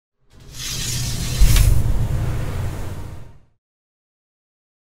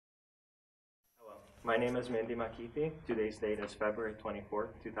My name is Mindy Makiti. Today's date is February 24th,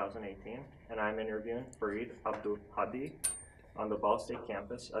 2018, and I'm interviewing Fareed Abdul-Hadi on the Ball State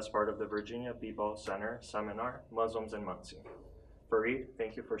campus as part of the Virginia B-Ball Center seminar, Muslims in Muncie. Fareed,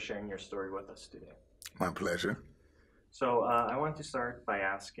 thank you for sharing your story with us today. My pleasure. I want to start by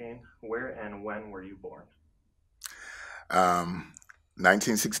asking, where and when were you born?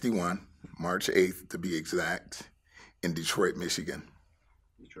 1961, March 8th to be exact, in Detroit, Michigan.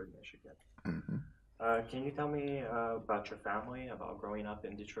 Detroit, Michigan. hmm Can you tell me about your family, about growing up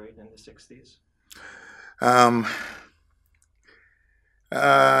in Detroit in the 60s? Um,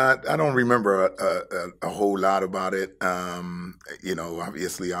 I don't remember a whole lot about it.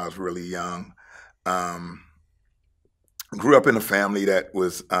 Obviously, I was really young. Um, Grew up in a family that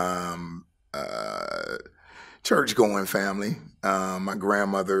was church-going family. My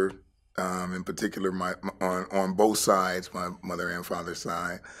grandmother, in particular, on both sides, my mother and father's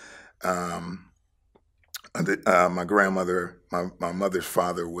side. Um, my grandmother, my mother's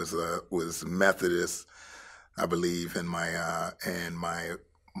father was Methodist, I believe, and my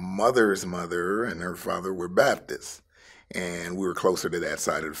mother's mother and her father were Baptist, and we were closer to that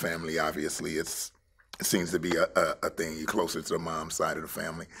side of the family. Obviously, it seems to be a thing. You're closer to the mom's side of the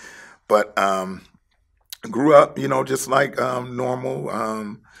family, but grew up, just like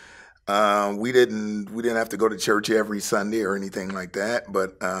normal. We didn't have to go to church every Sunday or anything like that,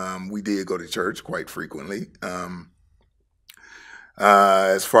 but we did go to church quite frequently.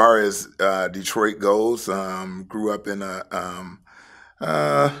 As far as Detroit goes, grew up in a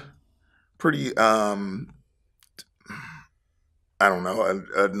uh, pretty I don't know,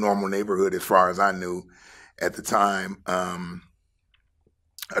 a normal neighborhood as far as I knew at the time.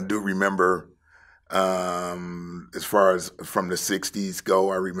 I do remember, as far as from the '60s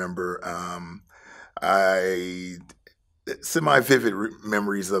go, I remember I semi-vivid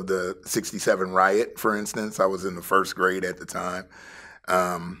memories of the '67 riot. For instance, I was in the first grade at the time.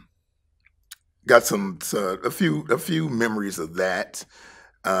 Um, got a few memories of that,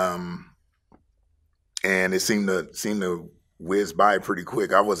 um, and it seemed to whiz by pretty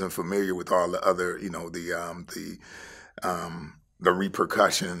quick. I wasn't familiar with all the other, the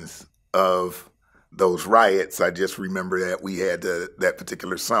repercussions of those riots. I just remember that we had that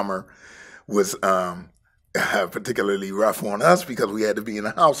particular summer was particularly rough on us because we had to be in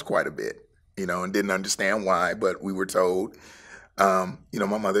the house quite a bit, and didn't understand why, but we were told. My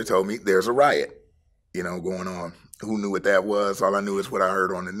mother told me there's a riot, going on. Who knew what that was? All I knew is what I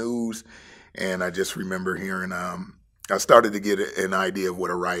heard on the news, and I just remember hearing. I started to get an idea of what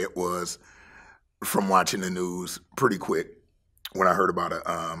a riot was from watching the news pretty quick when I heard about a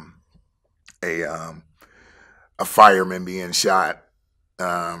um, a fireman being shot.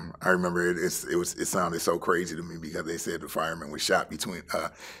 I remember it sounded so crazy to me because they said the fireman was shot in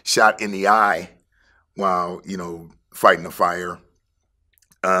the eye while fighting a fire.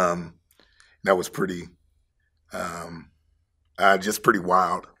 Um, that was pretty um, just pretty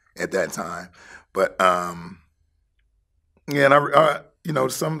wild at that time. But yeah, and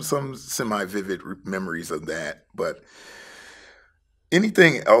some semi vivid memories of that. But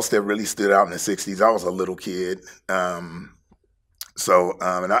anything else that really stood out in the '60s, I was a little kid. And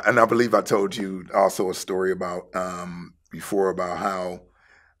I believe I told you also a story about before about how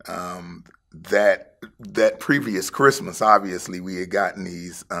that previous Christmas, obviously, we had gotten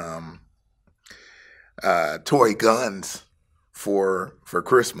these toy guns for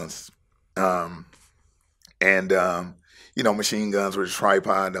Christmas, um, and machine guns with a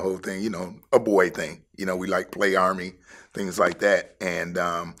tripod, the whole thing. A boy thing. We like play army, things like that, and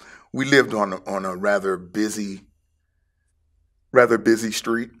we lived on a rather busy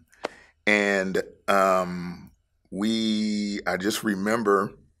street, and I just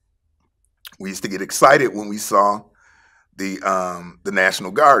remember we used to get excited when we saw the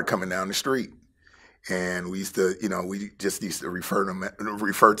National Guard coming down the street, and we just used to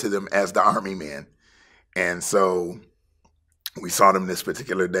refer to them as the Army men, and so we saw them this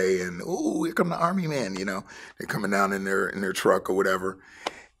particular day, and oh, here come the Army men, they're coming down in their truck or whatever,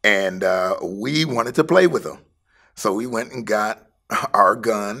 and we wanted to play with them, so we went and got our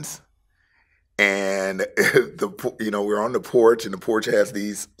guns, and we're on the porch, and the porch has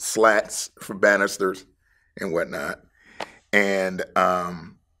these slats for banisters and whatnot, and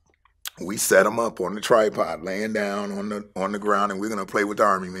we set them up on the tripod, laying down on the ground, and we're gonna play with the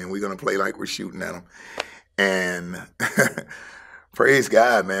Army men. We're gonna play like we're shooting at them, and praise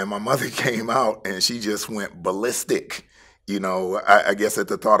God, man, my mother came out and she just went ballistic. I guess at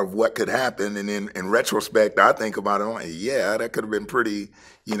the thought of what could happen, and then in retrospect, I think about it. I'm like, yeah, that could have been pretty,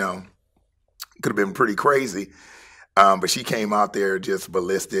 could have been pretty crazy. But she came out there just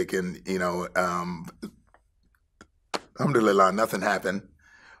ballistic, and alhamdulillah, nothing happened.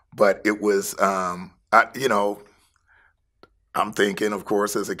 But it was, I'm thinking, of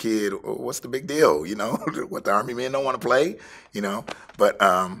course, as a kid, what's the big deal? What, the Army men don't want to play, you know. But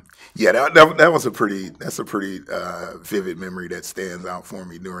yeah, that's a pretty vivid memory that stands out for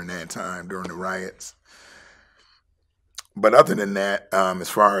me during that time, during the riots. But other than that, as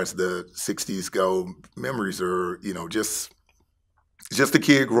far as the '60s go, memories are, just a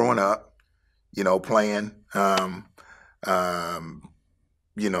kid growing up, playing, um,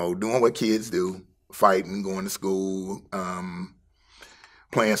 doing what kids do, fighting, going to school,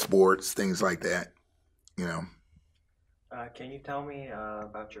 playing sports, things like that, you know. Can you tell me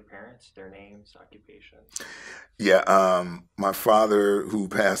about your parents, their names, occupations? Yeah, my father, who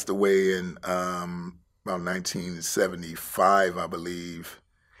passed away in about 1975, I believe,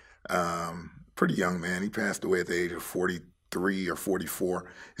 pretty young man. He passed away at the age of 43 or 44.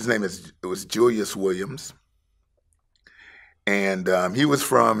 It was Julius Williams. And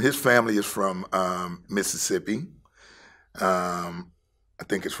his family is from Mississippi. I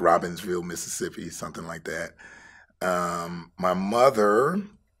think it's Robbinsville, Mississippi, something like that. My mother,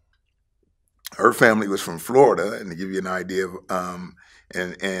 her family was from Florida, and to give you an idea of,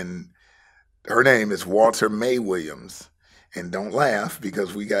 and her name is Walter May Williams. And don't laugh,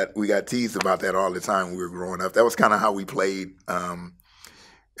 because we got teased about that all the time when we were growing up. That was kind of how we played.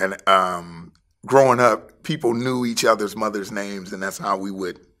 Growing up, people knew each other's mother's names, and that's how we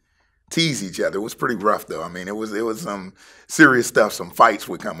would tease each other. It was pretty rough, though. I mean, it was some serious stuff. Some fights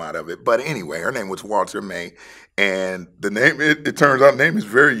would come out of it. But anyway, her name was Walter May, and the name, it turns out, the name is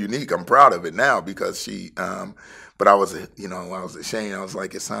very unique. I'm proud of it now, because but I was ashamed. I was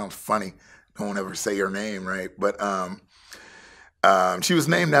like, it sounds funny. Don't ever say her name, right? But she was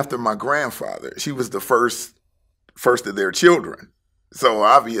named after my grandfather. She was the first of their children. So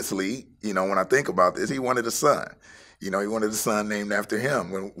obviously, when I think about this, he wanted a son. He wanted a son named after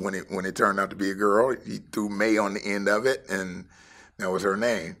him. When it turned out to be a girl, he threw May on the end of it, and that was her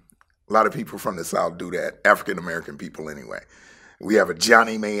name. A lot of people from the South do that, African American people anyway. We have a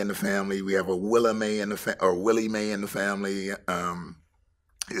Johnny May in the family. We have a Willa May or Willie May in the family.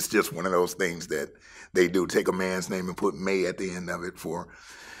 It's just one of those things that they do. Take a man's name and put May at the end of it. For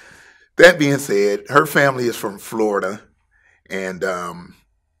that being said, her family is from Florida. And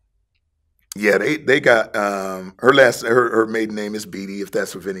yeah, they got her maiden name is Beatty, if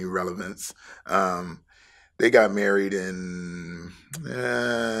that's of any relevance. They got married in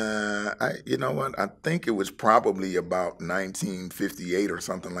you know what? I think it was probably about 1958 or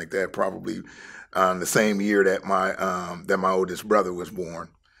something like that. Probably the same year that my oldest brother was born.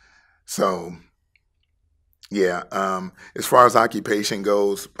 So yeah, as far as occupation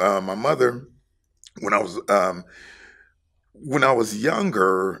goes, my mother, when I was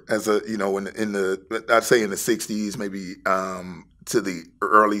younger, as in the I'd say in the '60s, maybe to the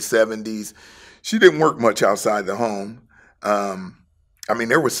early '70s, she didn't work much outside the home. I mean,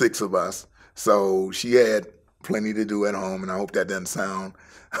 there were 6 of us, so she had plenty to do at home, and I hope that doesn't sound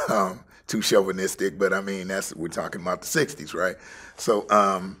too chauvinistic, but I mean, we're talking about the '60s, right? So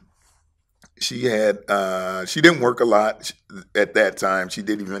she didn't work a lot at that time. She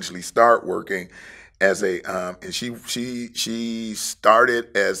did eventually start working as and she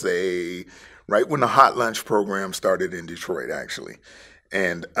started as right when the hot lunch program started in Detroit, actually.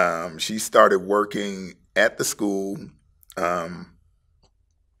 And she started working at the school,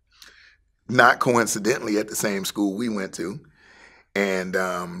 not coincidentally at the same school we went to. And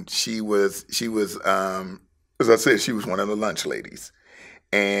she was as I said, she was one of the lunch ladies.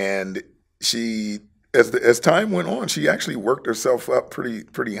 And as time went on, she actually worked herself up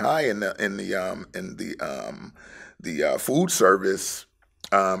pretty high in the food service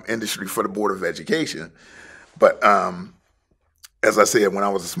industry for the Board of Education. But as I said, when I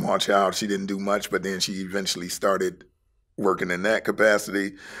was a small child, she didn't do much. But then she eventually started working in that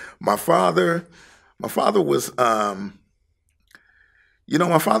capacity. My father was, my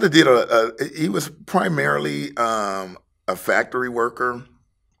father did he was primarily a factory worker.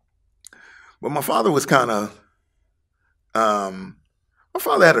 But my father was my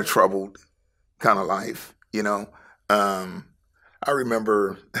father had a troubled kind of life, I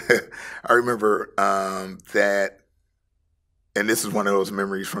remember, that, and this is one of those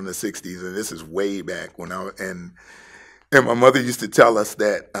memories from the '60s, and this is way back when and my mother used to tell us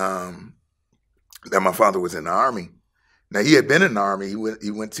that my father was in the Army. Now, he had been in the Army. He was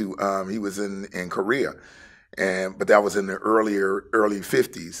in Korea, but that was in the early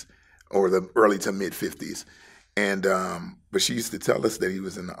 '50s. Or the early to mid '50s. And but she used to tell us that he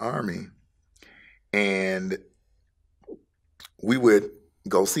was in the Army, and we would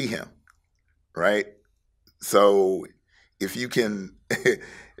go see him, right? So if you can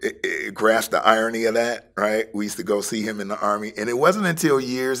grasp the irony of that, right? We used to go see him in the Army. And it wasn't until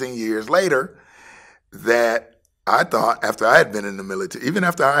years and years later that I thought, after I had been in the military, even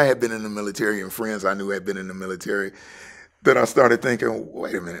after I had been in the military and friends I knew had been in the military, that I started thinking,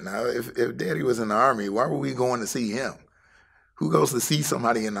 wait a minute now, if Daddy was in the Army, why were we going to see him? Who goes to see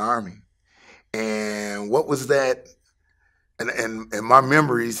somebody in the Army? And what was that? And my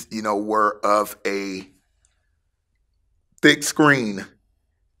memories, were of a thick screen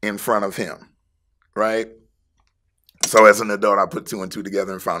in front of him, right? So as an adult, I put two and two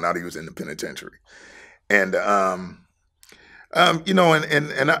together and found out he was in the penitentiary. And, and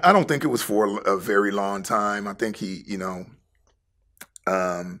I don't think it was for a very long time. I think he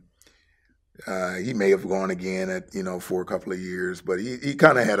may have gone again for a couple of years, but he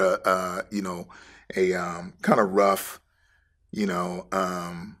kind of had a kind of rough,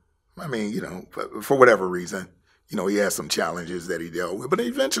 for whatever reason, he had some challenges that he dealt with. But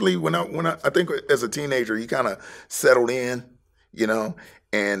eventually, when I think as a teenager, he kind of settled in,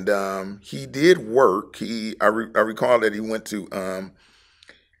 and he did work. I recall that he went to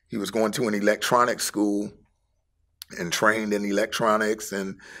he was going to an electronics school and trained in electronics,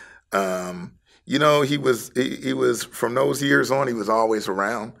 and he was from those years on, he was always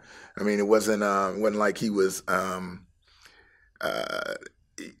around. I mean, it wasn't like he was.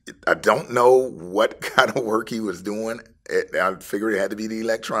 I don't know what kind of work he was doing. I figured it had to be the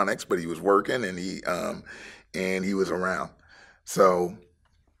electronics, but he was working, and he was around. So,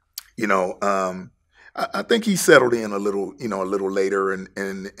 I think he settled in a little later,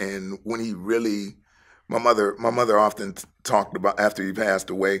 and when he really, my mother often talked about after he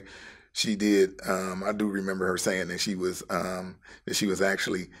passed away. She did. I do remember her saying that she was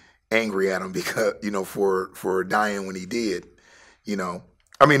actually angry at him because for dying when he did.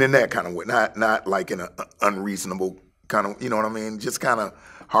 I mean, in that kind of way, not like in an unreasonable kind of, what I mean? Just kind of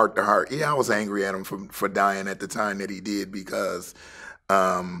heart to heart. Yeah, I was angry at him for dying at the time that he did because,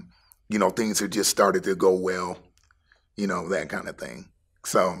 things had just started to go well, that kind of thing.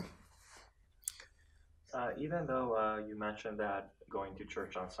 So. Even though you mentioned that going to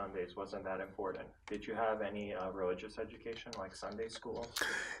church on Sundays wasn't that important, did you have any religious education like Sunday school?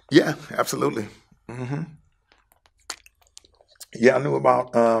 Yeah, absolutely. Hmm. Yeah, I knew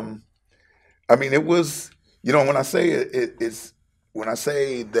about. I mean, it was. When I say it's when I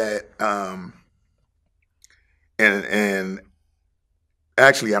say that. And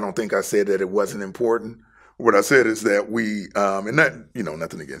actually, I don't think I said that it wasn't important. What I said is that we, and that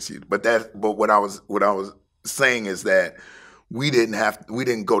nothing against you, but what I was saying is that we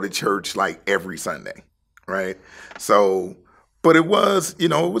didn't go to church like every Sunday, right? So. But it was, it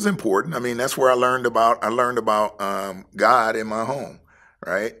was important. I mean, that's where I learned about God in my home,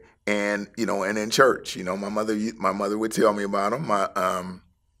 right? And and in church, my mother would tell me about him.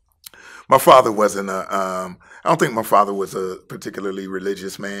 My father wasn't I don't think my father was a particularly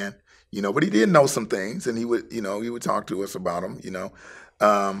religious man, but he did know some things, and he would talk to us about them,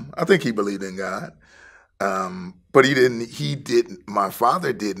 I think he believed in God, but he didn't. My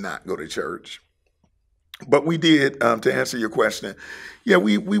father did not go to church. But we did, to answer your question, yeah,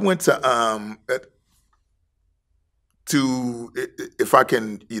 we went to if I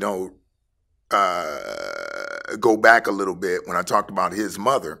can, go back a little bit when I talked about his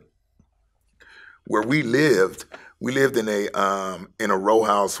mother, where we lived in a row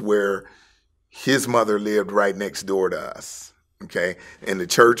house where his mother lived right next door to us, okay, and the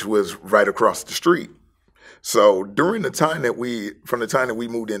church was right across the street. So during from the time that we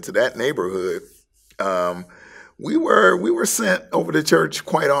moved into that neighborhood. We were sent over to church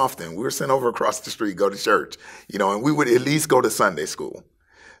quite often. We were sent over across the street, go to church, and we would at least go to Sunday school.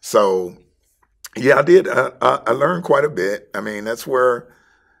 So, yeah, I did. I learned quite a bit. I mean, that's where,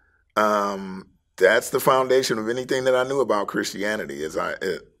 that's the foundation of anything that I knew about Christianity. I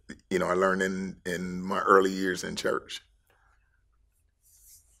learned in my early years in church.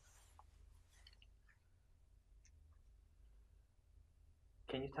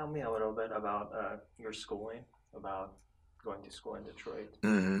 Can you tell me a little bit about your schooling, about going to school in Detroit,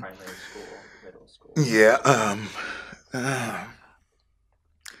 Hmm. primary school, middle school? Yeah.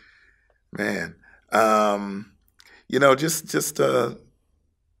 Man.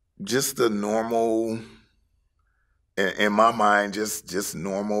 Just a normal. In my mind, just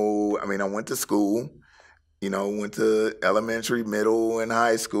normal. I mean, I went to school. Went to elementary, middle, and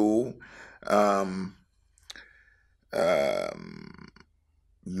high school. Um, um,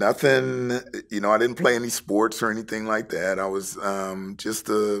 Nothing. I didn't play any sports or anything like that. I was just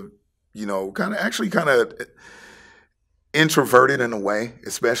a, kind of introverted in a way,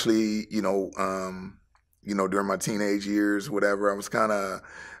 especially during my teenage years, whatever. I was kind of,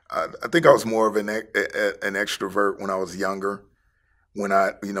 I think I was more of an extrovert when I was younger. When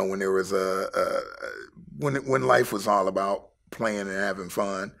when there was when life was all about playing and having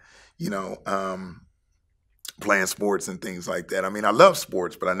fun, you know, playing sports and things like that. I mean, I love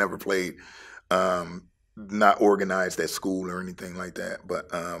sports, but I never played, not organized at school or anything like that. But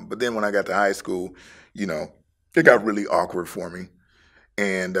then when I got to high school, you know, it got really awkward for me,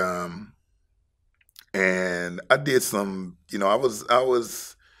 and I did some, I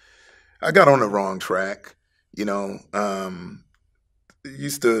got on the wrong track, you know.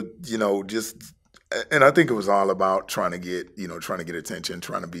 Used to, just, and I think it was all about trying to get attention,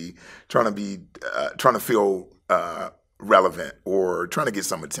 trying to feel relevant, or trying to get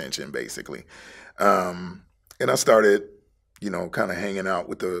some attention, basically. And I started, kind of hanging out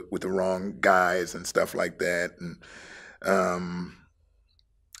with the wrong guys and stuff like that. And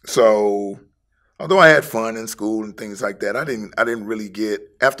so, although I had fun in school and things like that, I didn't really get,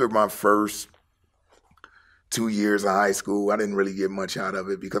 after my first 2 years of high school, I didn't really get much out of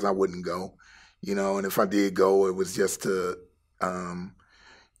it because I wouldn't go, and if I did go, it was just to,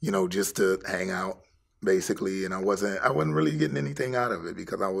 just to hang out, basically. And I wasn't really getting anything out of it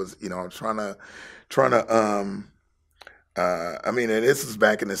because I was, I was trying to, I mean, and this was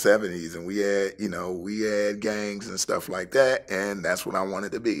back in the 70s, and we had gangs and stuff like that, and that's what I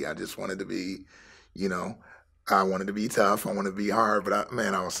wanted to be. I just wanted to be, I wanted to be tough. I wanted to be hard, but I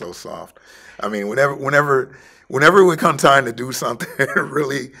was so soft. I mean, whenever it would come time to do something,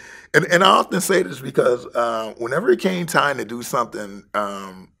 really, and I often say this because whenever it came time to do something,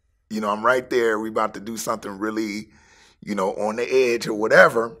 I'm right there. We about to do something really, on the edge or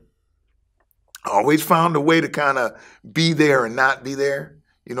whatever. I always found a way to kind of be there and not be there.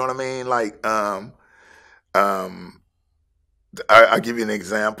 You know what I mean? Like, I give you an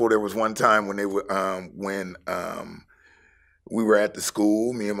example. There was one time when when we were at the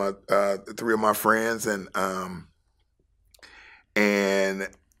school, me and my three of my friends, and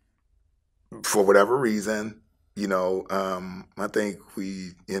for whatever reason, I think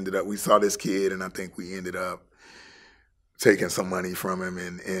we saw this kid, and I think we ended up taking some money from him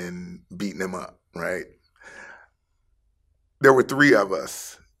and beating him up, right? There were three of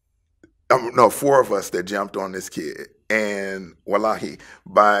us, no, four of us that jumped on this kid. And wallahi,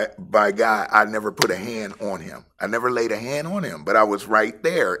 by God, I never put a hand on him. I never laid a hand on him, but I was right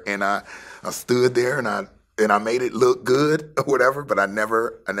there, and I stood there, and I made it look good or whatever, but I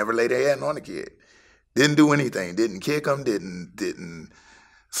never laid a hand on the kid. Didn't do anything. Didn't kick him. Didn't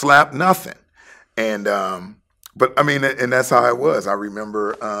slap, nothing. And but I mean, and that's how it was. I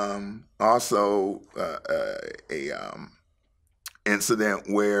remember also a incident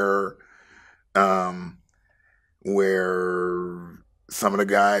where some of the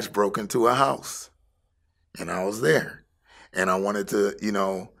guys broke into a house, and I was there, and I wanted to,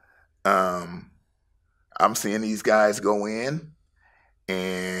 I'm seeing these guys go in,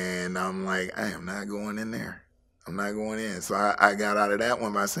 and I'm like, I am not going in there. I'm not going in. So I got out of that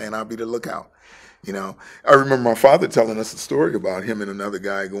one by saying I'll be the lookout. I remember my father telling us a story about him and another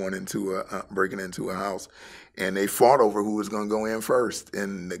guy going into breaking into a house, and they fought over who was going to go in first.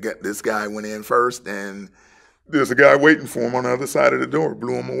 And this guy went in first, and there's a guy waiting for him on the other side of the door,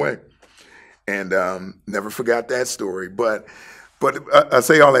 blew him away. And never forgot that story. But I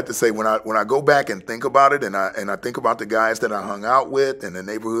say all that to say, when I go back and think about it, and I think about the guys that I hung out with, and the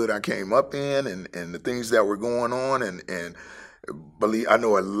neighborhood I came up in, and the things that were going on, and believe, I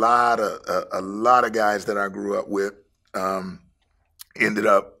know a lot of guys that I grew up with ended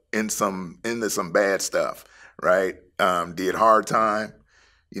up into some bad stuff, right? Did hard time,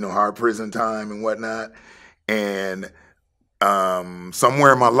 hard prison time and whatnot. And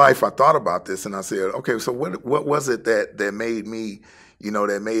somewhere in my life, I thought about this, and I said, okay, so what was it that made me,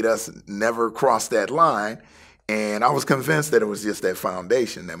 that made us never cross that line? And I was convinced that it was just that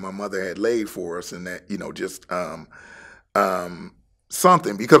foundation that my mother had laid for us, and that, just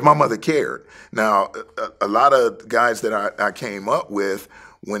something, because my mother cared. Now, a lot of guys that I came up with,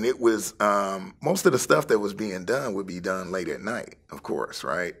 when it was, most of the stuff that was being done would be done late at night, of course,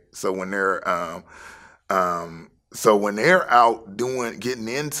 right? So when they're out getting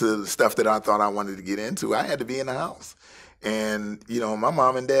into the stuff that I thought I wanted to get into, I had to be in the house. And, my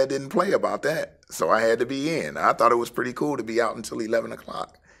mom and dad didn't play about that. So I had to be in. I thought it was pretty cool to be out until 11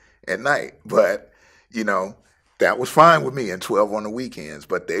 o'clock at night. But, that was fine with me, and 12 on the weekends.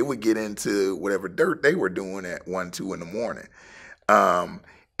 But they would get into whatever dirt they were doing at 1, 2 in the morning.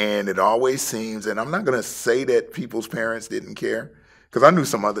 And it always seems, and I'm not going to say that people's parents didn't care, because I knew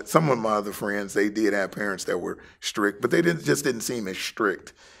some of my other friends, they did have parents that were strict, but they didn't seem as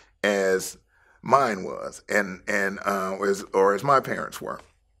strict as mine was, and as my parents were.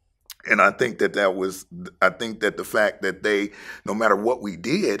 And I think that the fact that no matter what we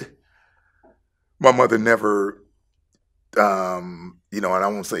did, my mother never, and I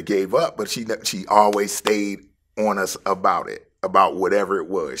won't say gave up, but she always stayed on us about it, about whatever it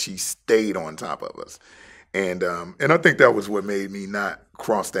was. She stayed on top of us, and I think that was what made me not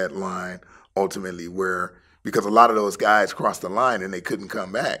cross that line ultimately, because a lot of those guys crossed the line and they couldn't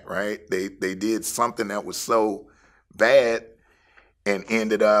come back, right? They did something that was so bad and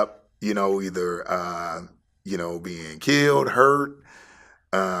ended up, either being killed, hurt,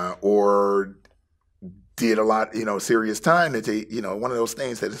 or did a lot, serious time that one of those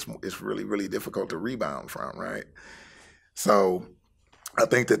things that it's really, really difficult to rebound from, right? So I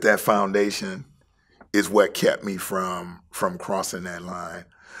think that foundation is what kept me from crossing that line.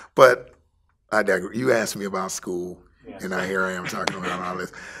 But I digress. You asked me about school, Yes. and here I am talking about all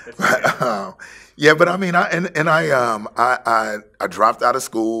this. Okay. Yeah, but I mean, I dropped out of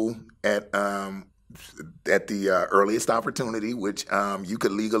school at the earliest opportunity, which you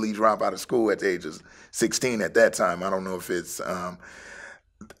could legally drop out of school at the age of 16 at that time. I don't know if it's I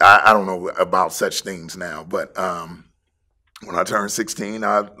don't know about such things now, but when I turned 16,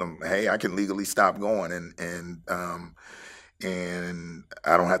 I can legally stop going, and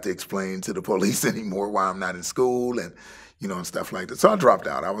I don't have to explain to the police anymore why I'm not in school, and and stuff like that. So I dropped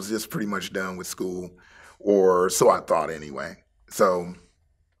out. I was just pretty much done with school, or so I thought anyway. So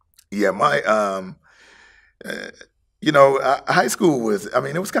yeah, my high school was. I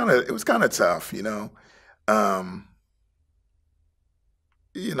mean, it was kind of tough. A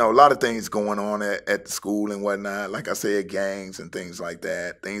lot of things going on at the school and whatnot. Like I said, gangs and things like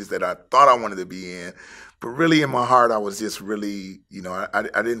that. Things that I thought I wanted to be in, but really in my heart, I was just really, I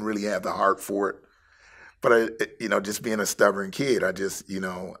didn't really have the heart for it. But just being a stubborn kid, I just,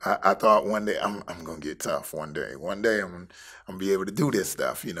 I thought one day I'm gonna get tough. One day I'm gonna be able to do this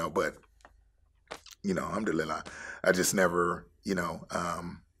stuff. But alhamdulillah, I just never,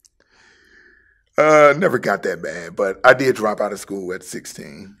 never got that bad. But I did drop out of school at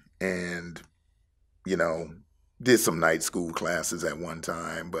 16, and did some night school classes at one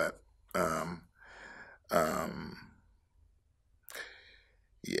time. But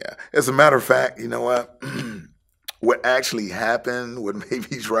yeah, as a matter of fact, you know what? What actually happened, what made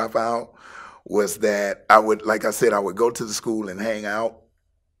me drop out, was that like I said, I would go to the school and hang out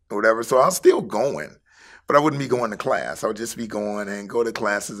or whatever. So I was still going, but I wouldn't be going to class. I would just be going and go to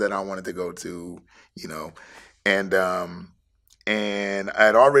classes that I wanted to go to, and I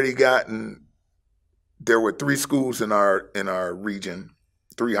had already gotten. There were 3 schools in our region,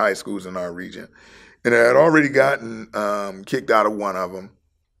 3 high schools in our region, and I had already gotten kicked out of one of them.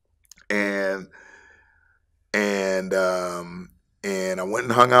 And I went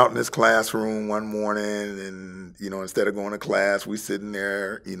and hung out in this classroom one morning, and instead of going to class, we sitting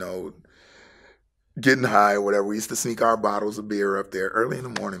there, getting high or whatever. We used to sneak our bottles of beer up there early in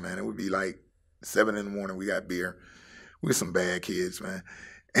the morning, man. It would be like 7 in the morning. We got beer. We were some bad kids, man.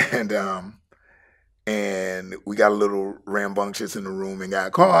 And we got a little rambunctious in the room and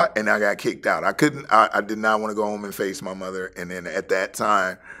got caught, and I got kicked out. I did not want to go home and face my mother. And then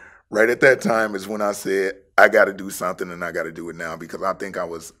right at that time is when I said, I got to do something, and I got to do it now, because I think I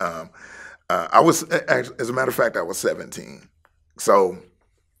was, as a matter of fact, I was 17. So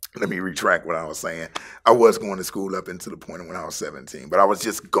let me retract what I was saying. I was going to school up until the point when I was 17, but I was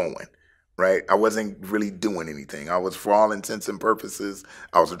just going, right? I wasn't really doing anything. I was, for all intents and purposes,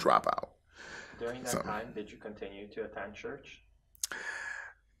 I was a dropout. During that time, did you continue to attend church?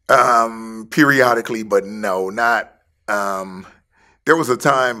 Periodically, but no, not. There was a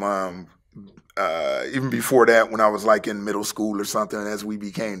time, even before that, when I was like in middle school or something, as we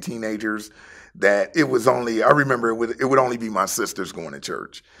became teenagers, that it was only, I remember it would only be my sisters going to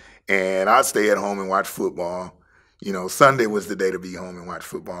church, and I'd stay at home and watch football. Sunday was the day to be home and watch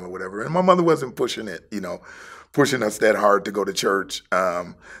football or whatever. And my mother wasn't pushing us that hard to go to church.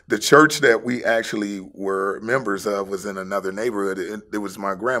 The church that we actually were members of was in another neighborhood. It was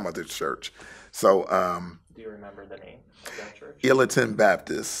my grandmother's church. So, do you remember the name of that church? Middletown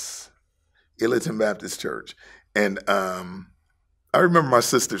Baptist Church. And I remember my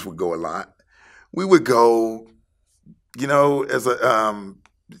sisters would go a lot. We would go, as a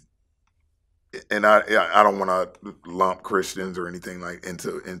and I don't want to lump Christians or anything like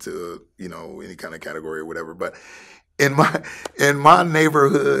into any kind of category or whatever, but in my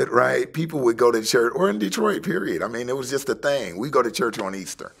neighborhood, right, people would go to church, or in Detroit, period. I mean, it was just a thing. We go to church on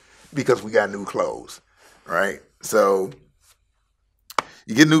Easter because we got new clothes, right? So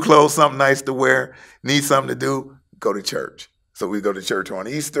You get new clothes, something nice to wear, need something to do, go to church. So we go to church on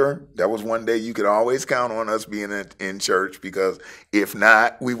Easter. That was one day you could always count on us being in church, because if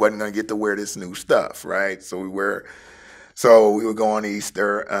not, we wasn't going to get to wear this new stuff, right? So we would go on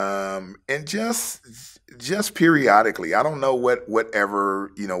Easter, and just periodically. I don't know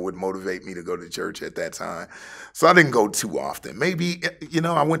whatever would motivate me to go to church at that time. So I didn't go too often. Maybe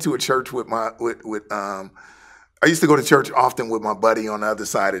I went to a church with I used to go to church often with my buddy on the other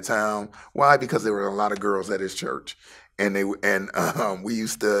side of town. Why? Because there were a lot of girls at his church, and we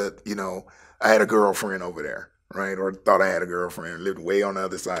used to, I had a girlfriend over there, right? Or thought I had a girlfriend. Lived way on the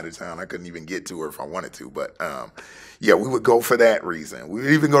other side of town. I couldn't even get to her if I wanted to, but yeah, we would go for that reason.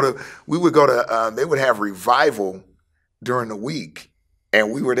 We would go to. They would have revival during the week,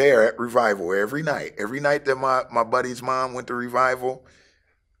 and we were there at revival every night. Every night that my buddy's mom went to revival,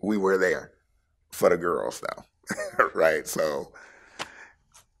 we were there for the girls, though. Right, so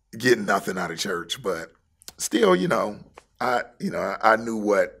getting nothing out of church, but still, I knew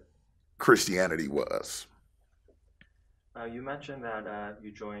what Christianity was. You mentioned that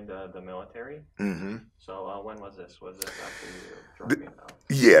you joined the military. Mm-hmm. So when was this? Was this after you dropping out?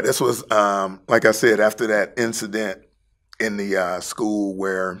 Yeah, this was like I said, after that incident in the school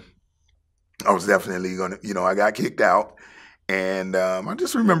where I was definitely gonna, I got kicked out. And I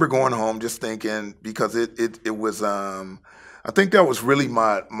just remember going home just thinking, because it was I think that was really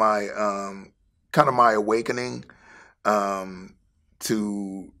my kind of my awakening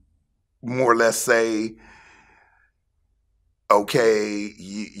to more or less say, okay,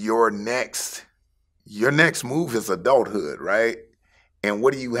 your next move is adulthood, right? And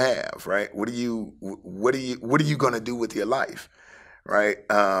what do you have, right? What are you going to do with your life, right?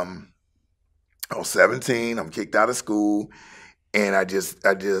 I was 17. I'm kicked out of school. And I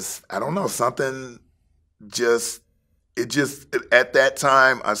don't know, something at that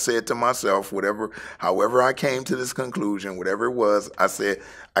time, I said to myself, however I came to this conclusion, whatever it was, I said,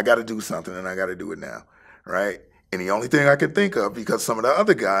 I got to do something, and I got to do it now, right? And the only thing I could think of, because some of the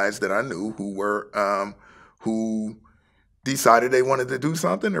other guys that I knew who decided they wanted to do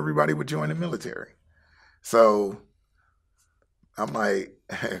something, everybody would join the military. So I'm like,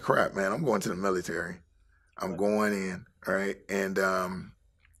 hey, crap, man, I'm going to the military. I'm going in. Right. And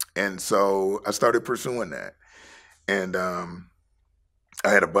so I started pursuing that. And I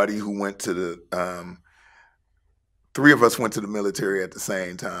had a buddy who went to the three of us went to the military at the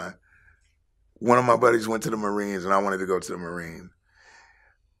same time. One of my buddies went to the Marines, and I wanted to go to the Marines.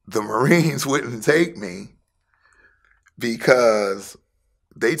 The Marines wouldn't take me because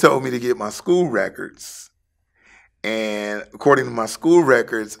they told me to get my school records. And according to my school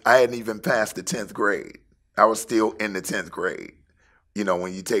records, I hadn't even passed the 10th grade. I was still in the 10th grade,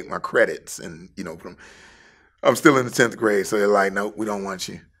 when you take my credits and, I'm still in the 10th grade. So they're like, nope, we don't want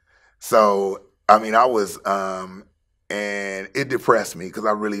you. So, I was, and it depressed me because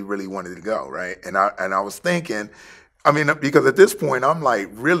I really, really wanted to go. Right. And I was thinking, because at this point I'm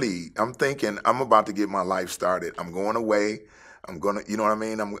thinking I'm about to get my life started. I'm going away. I'm going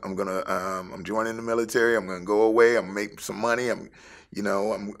to, I'm joining the military. I'm going to go away. I'm going to make some money. I'm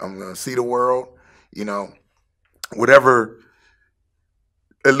going to see the world, whatever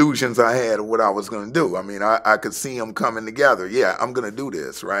illusions I had of what I was going to do. I could see them coming together. Yeah, I'm going to do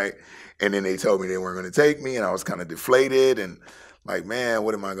this, right? And then they told me they weren't going to take me, and I was kind of deflated and like, man,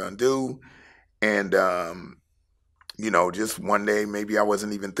 what am I going to do? And, just one day, maybe I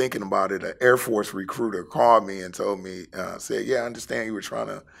wasn't even thinking about it. An Air Force recruiter called me and told me, said, yeah, I understand you were trying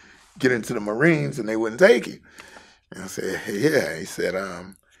to get into the Marines and they wouldn't take you. And I said, hey, yeah. He said,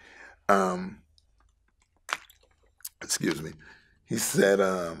 excuse me. He said,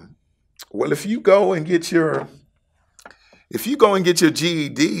 well, if you go and get your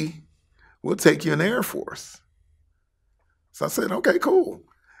GED, we'll take you in the Air Force. So I said, okay, cool.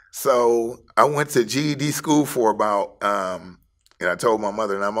 So I went to GED school for about, and I told my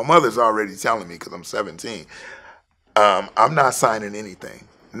mother, now my mother's already telling me because I'm 17, I'm not signing anything.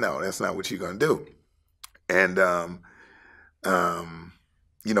 No, that's not what you're going to do. And,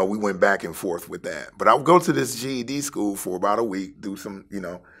 we went back and forth with that. But I would go to this GED school for about a week, do some,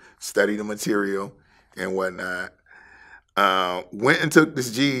 study the material and whatnot. Went and took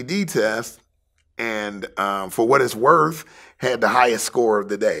this GED test, and for what it's worth, had the highest score of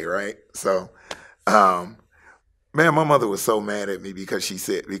the day, right? So, man, my mother was so mad at me because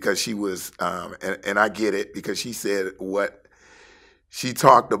she was, and I get it, because she said she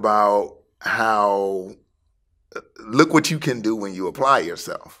talked about how, look what you can do when you apply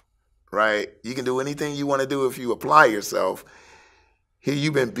yourself, right? You can do anything you want to do if you apply yourself. here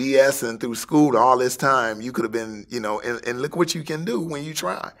you've been BSing through school all this time. You could have been, you know, and look what you can do when you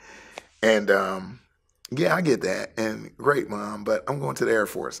try. And yeah, I get that. And great, Mom, but I'm going to the Air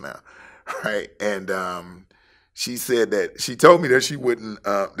Force now, right? And she said that she told me that she wouldn't,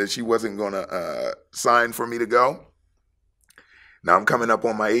 that she wasn't going to sign for me to go. Now I'm coming up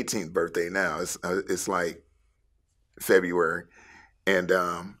on my 18th birthday now. It's like February, and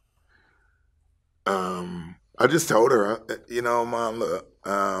I just told her, you know, Mom, look,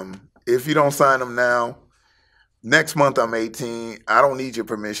 if you don't sign them now, next month I'm 18. I don't need your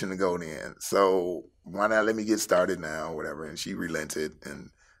permission to go then. So why not let me get started now, or whatever. And she relented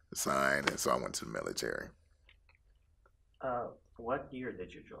and signed, and so I went to the military. What year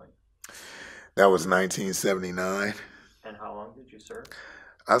did you join? That was 1979. And how long did you serve?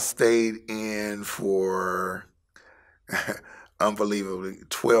 I stayed in for unbelievably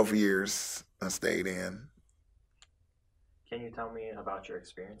 12 years. I stayed in. Can you tell me about your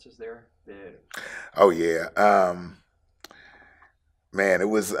experiences there? Oh yeah, man, it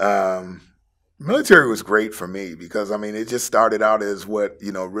was military was great for me because I mean it just started out as what,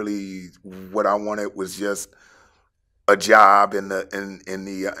 you know, really what I wanted was just a job and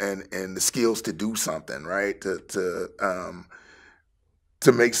the skills to do something, right? To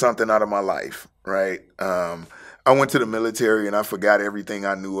make something out of my life, right? I went to the military and I forgot everything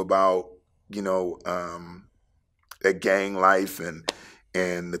I knew about, you know, that gang life and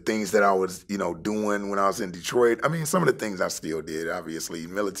the things that I was, you know, doing when I was in Detroit. I mean, some of the things I still did, obviously.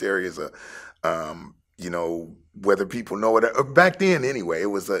 Military is a, you know, whether people know it, back then anyway, it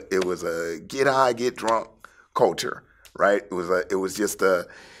was a get high, get drunk culture, right? It was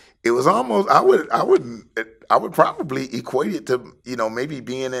almost, I would probably equate it to, you know, maybe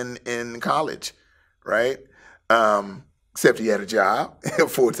being in college, right? Except you had a job, a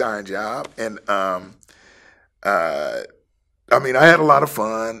full-time job. And, I mean, I had a lot of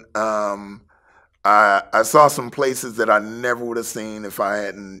fun. I saw some places that I never would have seen if I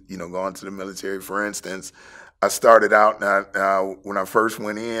hadn't, you know, gone to the military. For instance, I started out when I first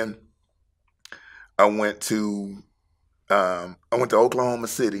went in. I went to Oklahoma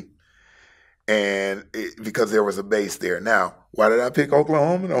City, and because there was a base there. Now, why did I pick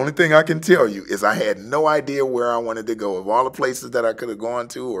Oklahoma? The only thing I can tell you is I had no idea where I wanted to go. Of all the places that I could have gone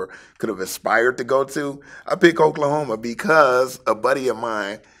to or could have aspired to go to, I picked Oklahoma because a buddy of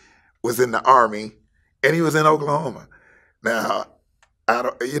mine was in the Army and he was in Oklahoma. Now, I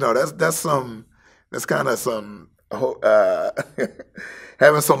don't, you know, that's kind of some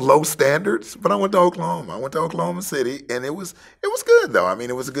having some low standards. But I went to Oklahoma. I went to Oklahoma City, and it was good though. I mean,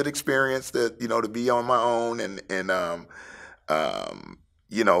 it was a good experience to, you know, to be on my own and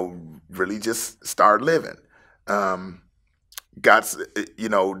you know, really just start living. Got, you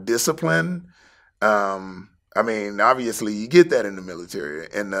know, discipline. I mean, obviously you get that in the military,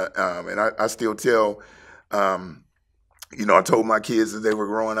 and I still tell, you know, I told my kids as they were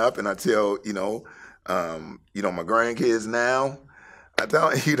growing up, and I tell, you know, my grandkids now, I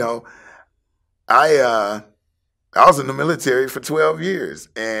tell, you know, I was in the military for 12 years,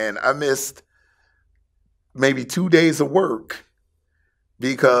 and I missed maybe 2 days of work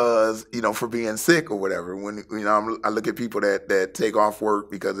because, you know, for being sick or whatever. When, you know, I look at people that take off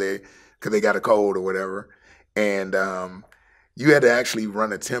work because they got a cold or whatever, and you had to actually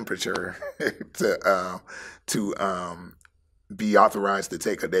run a temperature to be authorized to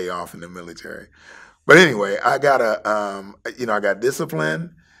take a day off in the military. But anyway, I got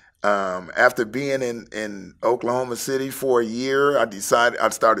disciplined. After being in Oklahoma City for a year, I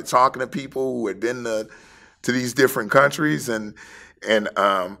started talking to people who had been to these different countries, and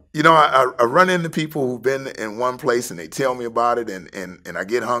you know, I run into people who've been in one place and they tell me about it, and I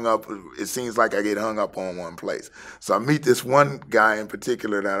get hung up. It seems like I get hung up on one place. So I meet this one guy in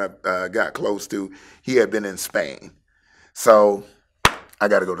particular that I got close to. He had been in Spain, so I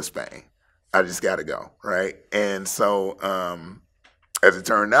got to go to Spain. I just got to go, right? And so as it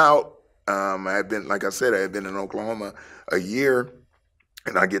turned out, I had been, like I said, I had been in Oklahoma a year,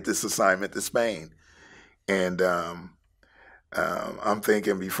 and I get this assignment to Spain. And I'm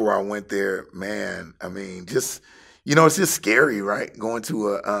thinking before I went there, man, I mean, just, you know, it's just scary, right? Going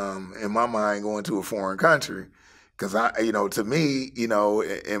to in my mind, going to a foreign country. Because you know, to me, you know,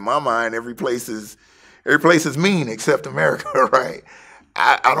 in my mind, every place is mean except America, right?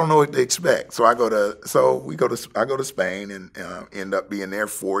 I don't know what to expect. So I go to Spain and end up being there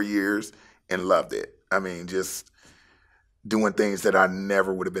 4 years and loved it. I mean, just doing things that I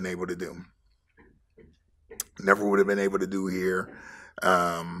never would have been able to do. Never would have been able to do here.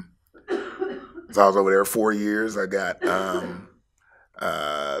 So I was over there 4 years. I got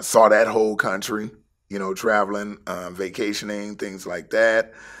saw that whole country, traveling, vacationing, things like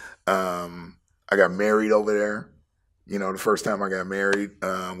that. I got married over there. The first time I got married,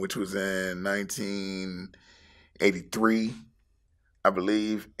 which was in 1983, I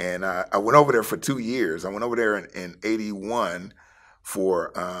believe, and I went over there for 2 years. I went over there in '81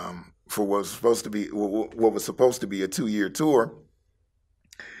 for what was supposed to be a 2-year tour,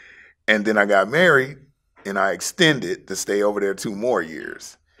 and then I got married, and I extended to stay over there 2 more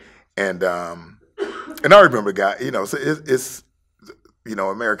years, and I remember, so it's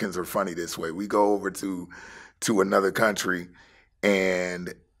Americans are funny this way. We go over to another country,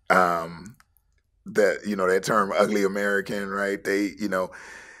 and that term ugly American, right?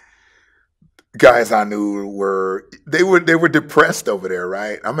 Guys I knew were depressed over there,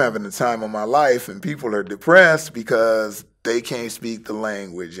 right? I'm having the time of my life, and people are depressed because they can't speak the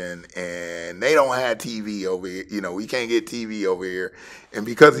language, and they don't have TV over here. We can't get TV over here, and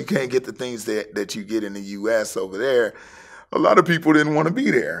because you can't get the things that you get in the U.S. over there, a lot of people didn't want to be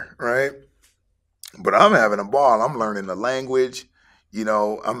there, right? But I'm having a ball. I'm learning the language.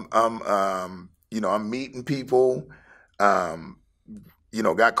 I'm meeting people.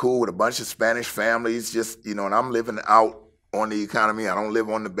 Got cool with a bunch of Spanish families. And I'm living out on the economy. I don't live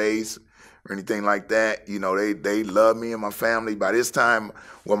on the base or anything like that. They love me and my family. By this time,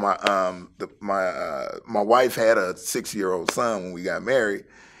 well, my wife had a 6-year-old son when we got married,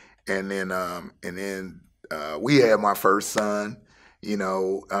 and then we had my first son.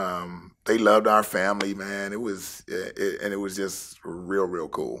 They loved our family, man. It was just real, real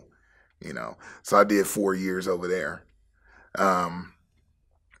cool. So I did 4 years over there.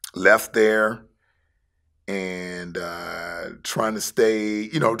 Left there and trying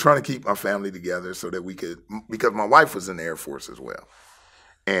to keep my family together so that we could, because my wife was in the Air Force as well.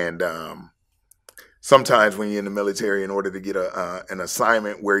 And sometimes when you're in the military, in order to get an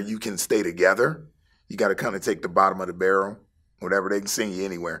assignment where you can stay together, you got to kind of take the bottom of the barrel, whatever. They can send you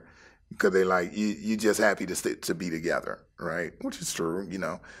anywhere because they like you just happy to be together, right? Which is true,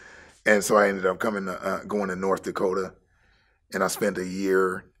 And so I ended up going to North Dakota, and I spent a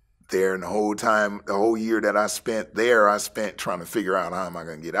year there. And the whole year that I spent there, I spent trying to figure out how am I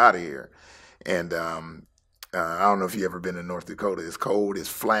going to get out of here. And I don't know if you ever been to North Dakota. It's cold. It's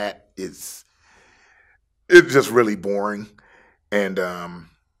flat. It's just really boring. And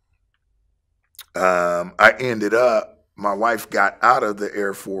I ended up. My wife got out of the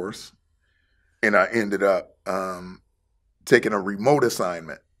Air Force, and I ended up taking a remote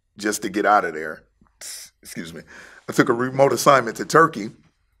assignment just to get out of there. Excuse me. I took a remote assignment to Turkey,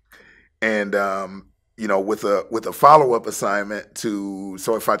 and with a follow-up assignment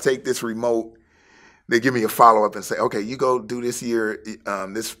so if I take this remote, they give me a follow-up and say, okay, you go do this year,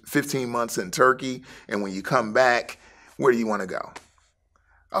 this 15 months in Turkey, and when you come back, where do you want to go?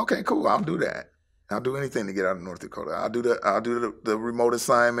 Okay, cool, I'll do that. I'll do anything to get out of North Dakota. I'll do the remote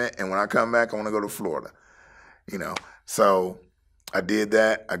assignment, and when I come back, I want to go to Florida. So I did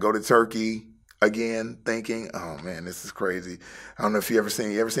that. I go to Turkey again, thinking, oh man, this is crazy. I don't know if you ever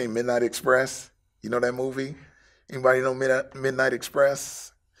seen Midnight Express? You know that movie? Anybody know Midnight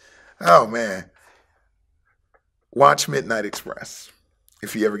Express? Oh man, watch Midnight Express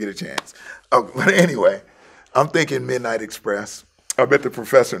if you ever get a chance. Oh, but anyway, I'm thinking Midnight Express. I bet the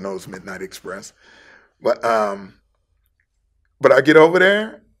professor knows Midnight Express. But I get over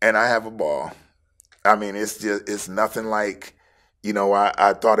there and I have a ball. I mean, it's nothing like,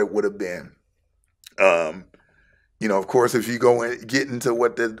 I thought it would have been. Of course, if you get into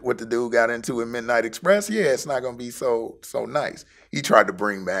what the dude got into in Midnight Express, yeah, it's not going to be so nice. He tried to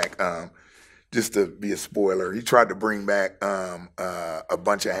bring back, just to be a spoiler, he tried to bring back a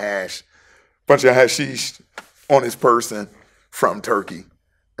bunch of hashish on his person from Turkey,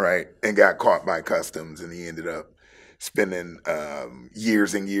 right? And got caught by customs, and he ended up spending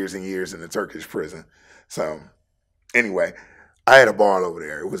years and years and years in a Turkish prison. So anyway, I had a ball over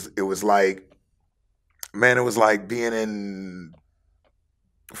there. It was like, man, it was like being in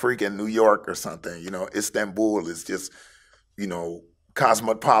freaking New York or something. Istanbul is just,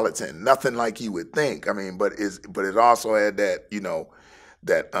 cosmopolitan, nothing like you would think. I mean, but it also had that,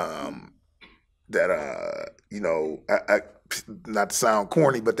 not to sound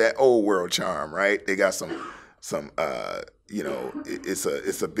corny, but that old world charm, right? They got some,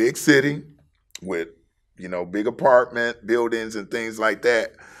 it's a big city with, big apartment buildings and things like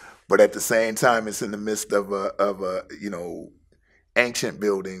that. But at the same time, it's in the midst of ancient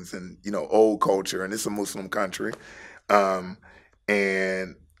buildings and, old culture, and it's a Muslim country. And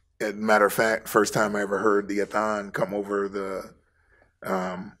as a matter of fact, first time I ever heard the Adhan come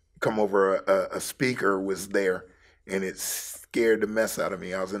over a speaker was there, and it scared the mess out of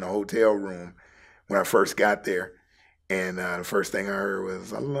me. I was in a hotel room when I first got there. And the first thing I heard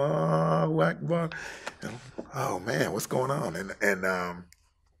was Allahu Akbar. Oh man, what's going on? And I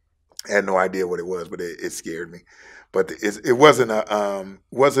had no idea what it was, but it scared me. But it wasn't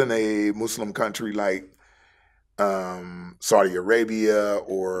a Muslim country like Saudi Arabia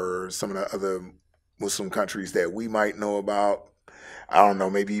or some of the other Muslim countries that we might know about. I don't know,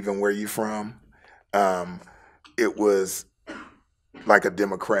 maybe even where you're from. It was like a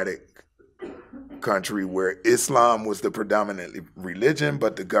democratic country where Islam was the predominant religion,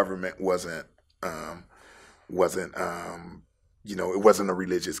 but the government wasn't it wasn't a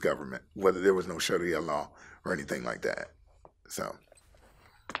religious government. Whether there was no Sharia law or anything like that. So,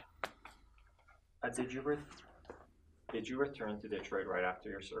 did you return to Detroit right after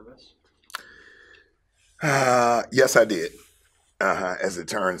your service? yes, I did. As it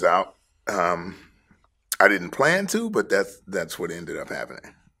turns out, I didn't plan to, but that's what ended up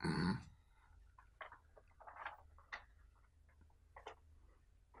happening. Mm-hmm.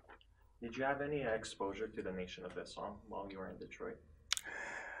 Did you have any exposure to the Nation of Islam while you were in Detroit?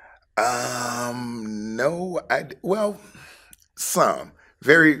 No, well, some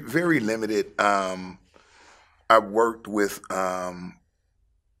very, very limited. I worked with the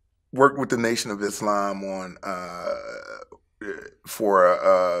Nation of Islam on for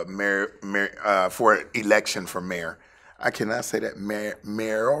for an election for mayor. I cannot say that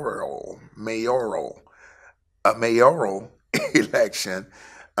mayoral election.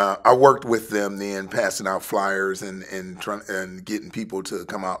 I worked with them then, passing out flyers and getting people to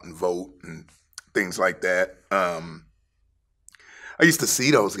come out and vote and things like that. I used to see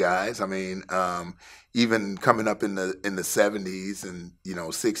those guys. I mean, even coming up in the 70s and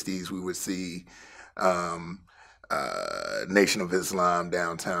 60s, we would see Nation of Islam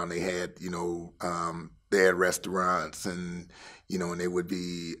downtown. They had they had restaurants and and they would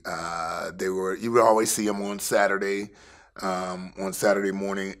be you would always see them on Saturday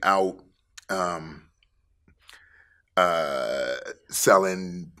morning out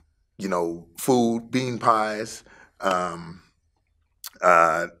selling food, bean pies.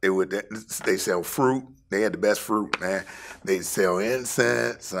 They sell fruit. They had the best fruit, man. They sell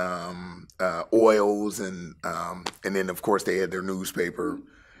incense, oils, and then of course they had their newspaper,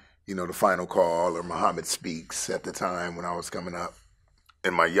 the Final Call or Muhammad Speaks at the time when I was coming up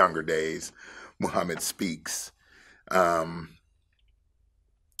in my younger days. Muhammad Speaks. Yeah,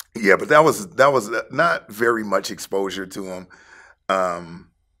 but that was not very much exposure to them.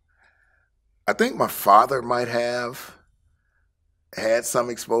 I think my father might have had some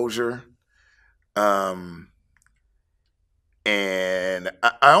exposure. And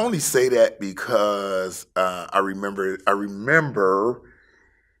I only say that because I remember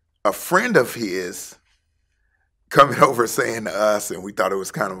a friend of his coming over saying to us, and we thought it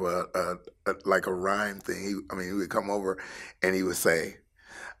was kind of a like a rhyme thing. He would come over and he would say,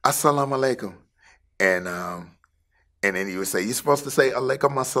 "Assalamu alaikum," and then he would say, "You're supposed to say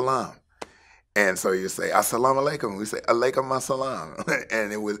alaikum assalam." And so you say, "Assalamu alaikum." We say, "Alaikum assalam."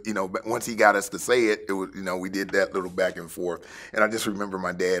 And it was, once he got us to say it, it was, we did that little back and forth. And I just remember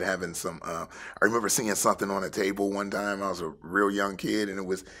my dad having I remember seeing something on a table one time. I was a real young kid, and it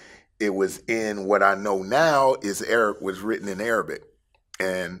was in what I know now is was written in Arabic.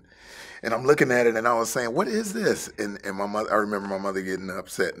 And I'm looking at it and I was saying, "What is this?" And my mother, I remember my mother getting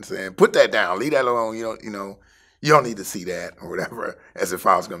upset and saying, "Put that down, leave that alone. You don't need to see that," or whatever, as if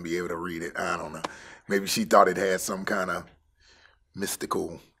I was going to be able to read it. I don't know. Maybe she thought it had some kind of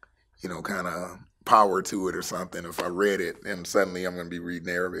mystical, kind of power to it or something. If I read it and suddenly I'm going to be reading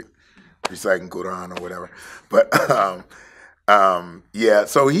Arabic, reciting Quran or whatever. But yeah,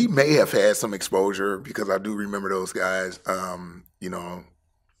 so he may have had some exposure because I do remember those guys.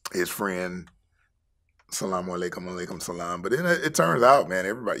 His friend, Salamu alaikum, alaikum salam. But then it turns out, man,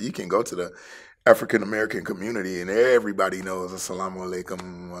 everybody, you can go to the African American community and everybody knows Assalamu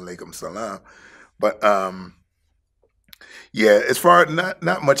alaikum, alaikum salam. But yeah, as far as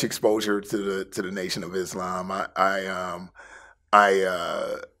not much exposure to the Nation of Islam. I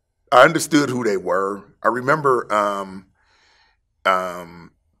understood who they were. I remember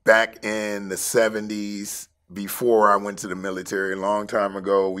back in the 70s, before I went to the military, a long time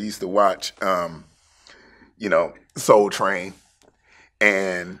ago, we used to watch Soul Train.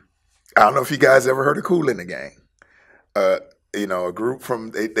 And I don't know if you guys ever heard of Kool in the Gang. A group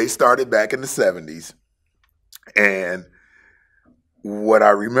they started back in the 70s. And what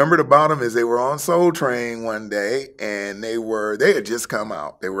I remembered about them is they were on Soul Train one day and they had just come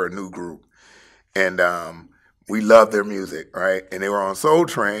out. They were a new group. And we loved their music, right? And they were on Soul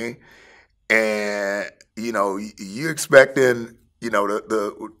Train and, you expecting You know,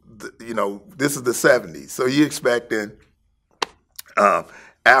 you know, this is the 70s. So you expecting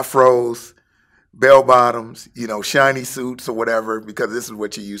afros, bell bottoms, you know, shiny suits or whatever, because this is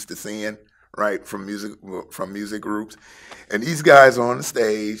what you're used to seeing, right, from music groups. And these guys are on the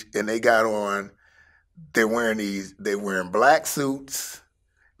stage, and they're wearing black suits,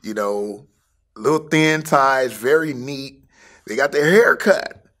 you know, little thin ties, very neat. They got their hair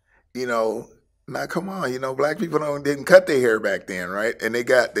cut, you know. Now come on, you know, black people didn't cut their hair back then, right? And they've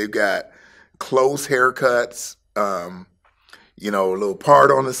got close haircuts, you know, a little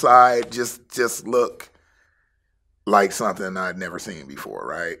part on the side, just look like something I'd never seen before,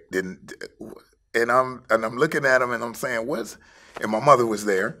 right? And I'm looking at them and I'm saying, and my mother was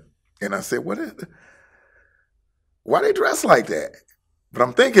there, and I said, why they dress like that? But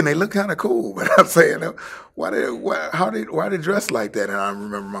I'm thinking they look kind of cool. But I'm saying, why they dress like that? And I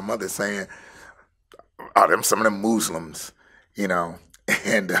remember my mother saying, "Oh, some of them Muslims, you know."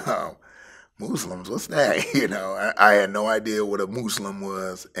 And Muslims, what's that? You know, I had no idea what a Muslim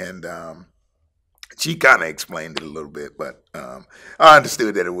was, and she kind of explained it a little bit, but I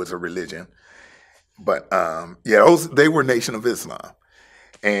understood that it was a religion. But yeah, they were Nation of Islam,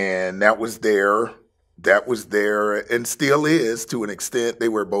 and that was their, and still is to an extent. They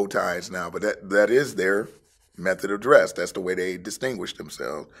wear bow ties now, but that is their method of dress. That's the way they distinguish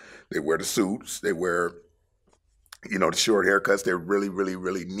themselves. They wear the suits. They wear, you know, the short haircuts. They're really, really,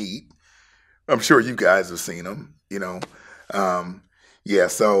 really neat. I'm sure you guys have seen them, you know. Yeah,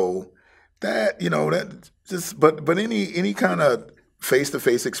 so that, you know, that just, but any kind of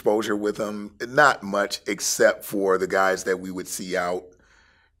face-to-face exposure with them, not much, except for the guys that we would see out,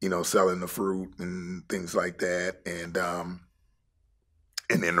 you know, selling the fruit and things like that, and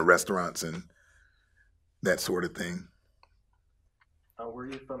in the restaurants and that sort of thing. Were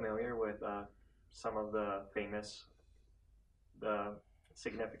you familiar with some of the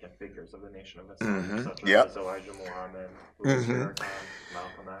significant figures of the Nation of Islam, such as Elijah Muhammad, Louis Farrakhan,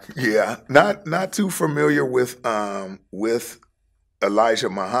 Malcolm X? Yeah, not too familiar with Elijah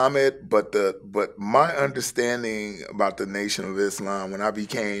Muhammad, but my understanding about the Nation of Islam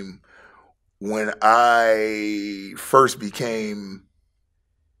when I first became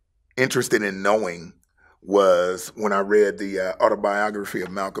interested in knowing was when I read the autobiography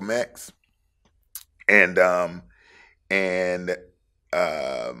of Malcolm X, and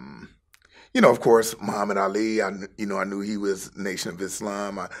you know, of course, Muhammad Ali. I knew he was Nation of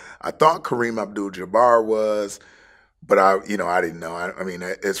Islam. I thought Kareem Abdul-Jabbar was, but I didn't know. I mean,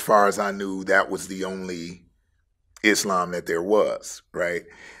 as far as I knew, that was the only Islam that there was, right?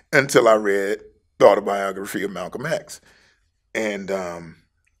 Until I read the autobiography of Malcolm X, and then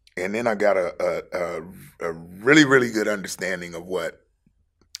I got a really, really good understanding of what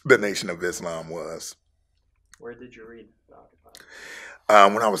the Nation of Islam was. Where did you read about it?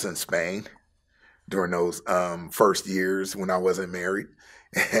 When I was in Spain, during those first years when I wasn't married,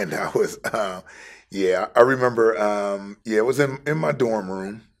 and I was, yeah, I remember, yeah, it was in my dorm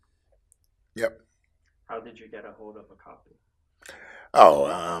room. Yep. How did you get a hold of a copy? Oh,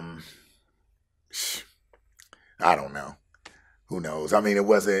 I don't know. Who knows? I mean,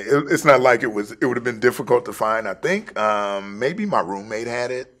 it's not like it would have been difficult to find. I think maybe my roommate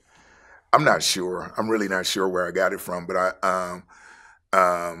had it. I'm not sure. I'm really not sure where I got it from, but I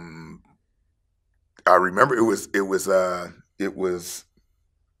remember it was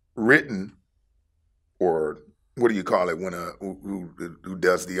written, or what do you call it when who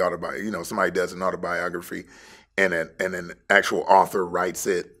does the autobiography? You know, somebody does an autobiography, and an actual author writes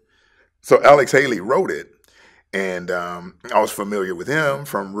it. So Alex Haley wrote it, and I was familiar with him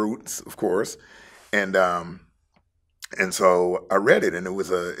from Roots, of course, and so I read it, and it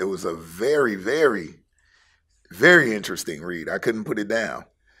was a very, very, very interesting read. I couldn't put it down,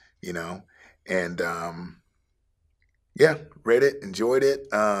 you know, and yeah, read it, enjoyed it.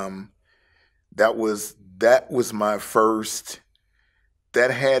 That was my first.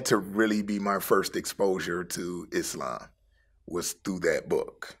 That had to really be my first exposure to Islam, was through that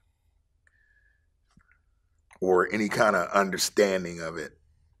book, or any kind of understanding of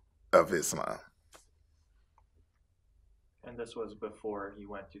Islam. And this was before you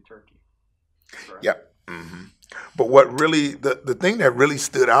went to Turkey, correct? Yeah. Mm-hmm. But what really, the thing that really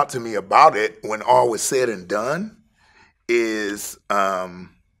stood out to me about it, when all was said and done, is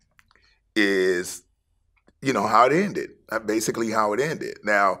you know, how it ended. Basically, how it ended.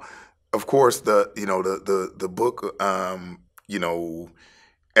 Now, of course, the book, you know,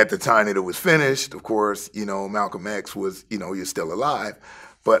 at the time that it was finished, of course, you know, Malcolm X was, you know, you're still alive,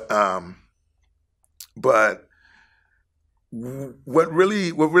 but what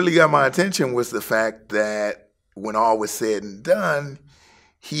really got my attention was the fact that when all was said and done,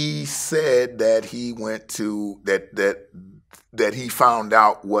 he said that he went to that he found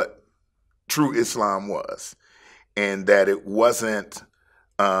out what true Islam was, and that it wasn't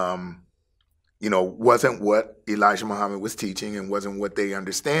wasn't what Elijah Muhammad was teaching, and wasn't what they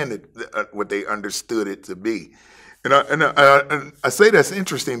what they understood it to be. And I say that's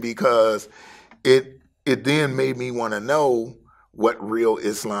interesting because it then made me want to know what real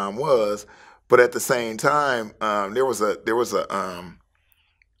Islam was. But at the same time, there was a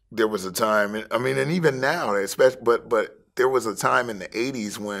time. I mean, and even now, especially, but there was a time in the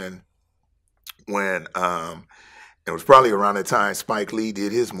 '80s when it was probably around the time Spike Lee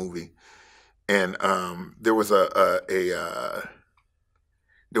did his movie, and there was a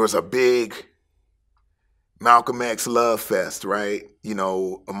big Malcolm X love fest, right?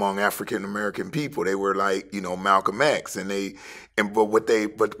 Among African American people, they were like, Malcolm X, but what they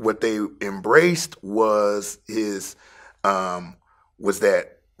embraced was his was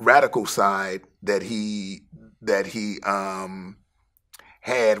that radical side that he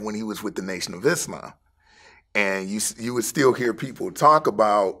had when he was with the Nation of Islam. And you would still hear people talk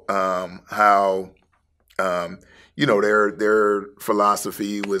about how their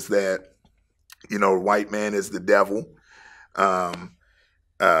philosophy was that white man is the devil, and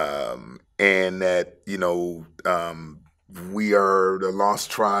that we are the lost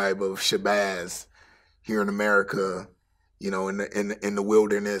tribe of Shabazz here in America, in the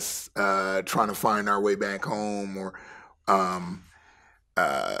wilderness, trying to find our way back home, or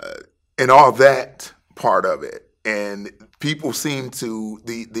and all that part of it. And people seem to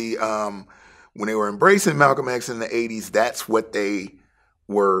when they were embracing Malcolm X in the '80s, that's what they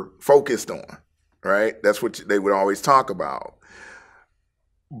were focused on, right? That's what they would always talk about.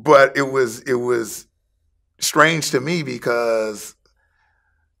 But it was strange to me because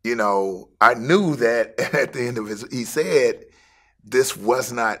I knew that at the end of he said this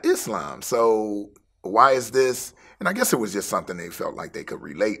was not Islam. So why is this? And I guess it was just something they felt like they could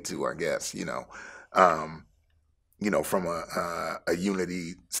relate to, I guess, from a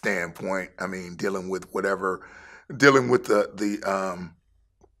unity standpoint. I mean, dealing with the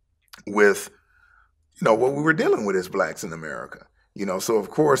what we were dealing with as blacks in America. So of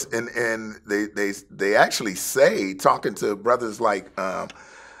course, and they actually say, talking to brothers like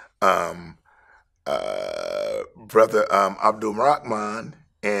Brother Abdul Rahman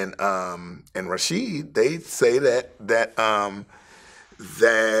and Rashid, they say that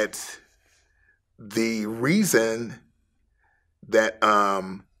the reason that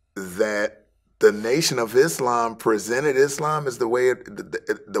the Nation of Islam presented Islam as the way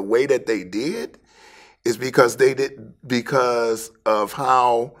that they did is because of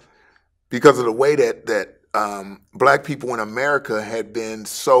the way that black people in America had been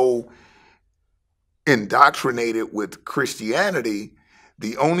so indoctrinated with Christianity.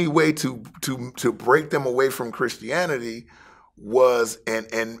 The only way to break them away from Christianity was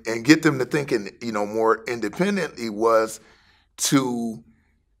and get them to thinking more independently was to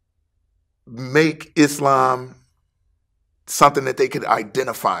make Islam something that they could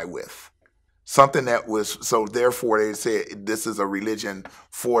identify with. Something that was, so therefore they said this is a religion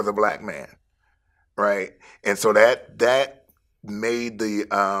for the black man, right? And so that made the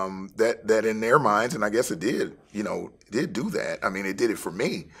that in their minds, and I guess it did, did do that. I mean, it did it for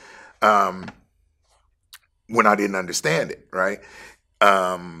me when I didn't understand it, right?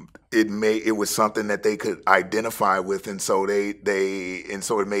 It was something that they could identify with, and so it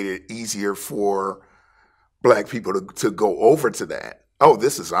made it easier for black people to go over to that. Oh,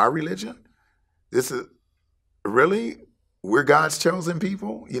 this is our religion. This is really, we're God's chosen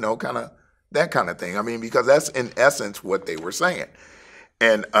people, kind of that kind of thing. I mean, because that's in essence what they were saying.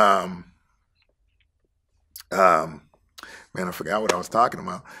 And man, I forgot what I was talking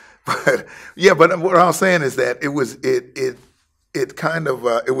about. But yeah, but what I was saying is that it was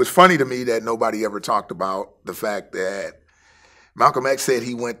funny to me that nobody ever talked about the fact that Malcolm X said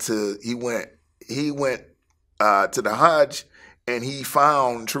he went to the Hajj and he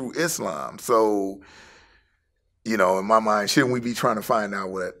found true Islam. So, in my mind, shouldn't we be trying to find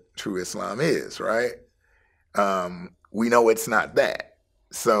out what true Islam is, right? We know it's not that.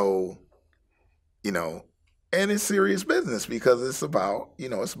 So, and it's serious business because it's about,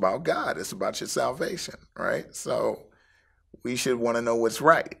 it's about God. It's about your salvation, right? So we should want to know what's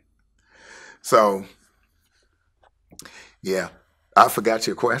right. So, yeah, I forgot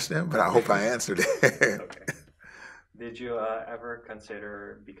your question, but I hope I answered it. Okay. Did you ever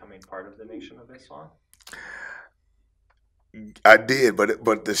consider becoming part of the Nation of Islam? I did,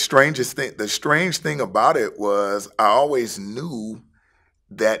 but the strange thing about it was I always knew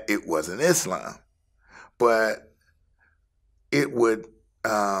that it wasn't Islam, but it would,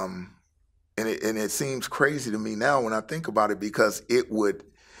 and it seems crazy to me now when I think about it, because it would.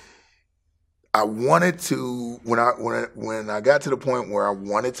 I wanted to, when I got to the point where I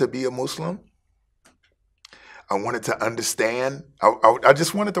wanted to be a Muslim, I wanted to understand. I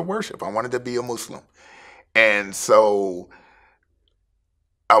just wanted to worship. I wanted to be a Muslim, and so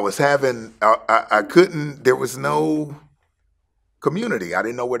I was having. I couldn't. There was no community. I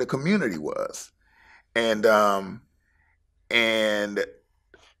didn't know where the community was, and and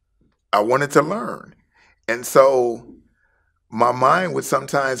I wanted to learn, and so my mind would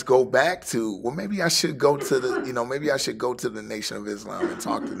sometimes go back to, well, maybe I should go to maybe I should go to the Nation of Islam and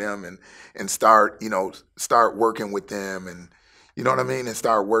talk to them and start, start working with them, and you know what I mean, and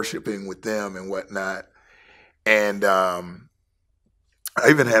start worshiping with them and whatnot. And I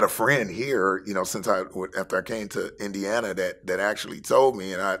even had a friend here, since after I came to Indiana, that actually told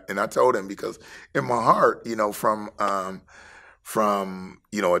me, and I told him, because in my heart, from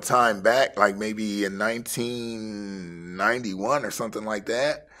a time back, like maybe in 1991 or something like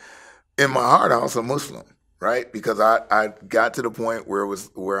that, in my heart I was a Muslim, right? Because I got to the point where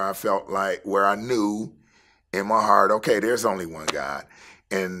I felt like, where I knew in my heart, okay, there's only one God.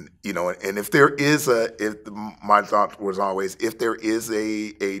 And and if my thought was always, if there is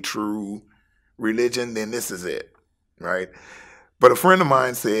a true religion, then this is it, right? But a friend of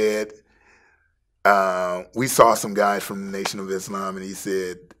mine said, we saw some guys from the Nation of Islam, and he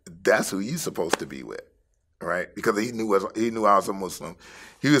said, that's who you're supposed to be with, right? Because he knew I was a Muslim.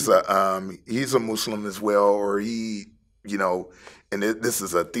 He's a Muslim as well, or and this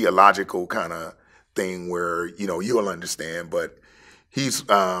is a theological kind of thing where, you'll understand, but he's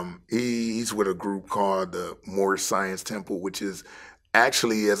with a group called the Moorish Science Temple, which is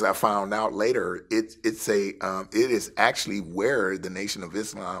actually, as I found out later, it is actually where the Nation of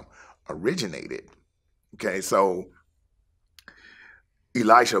Islam originated. Okay, so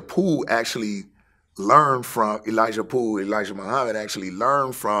Elijah Muhammad actually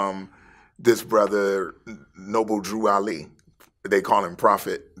learned from this brother, Noble Drew Ali. They call him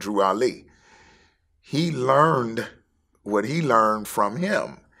Prophet Drew Ali. He learned what he learned from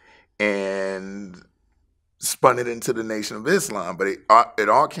him and spun it into the Nation of Islam, but it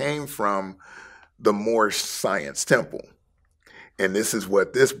all came from the Moorish Science Temple. And this is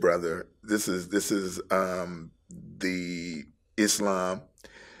what this is the Islam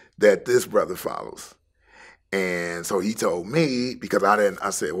that this brother follows. And so he told me, because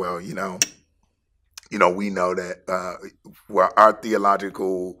I said, well, we know that, our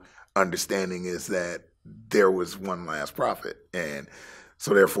theological understanding is that there was one last prophet. And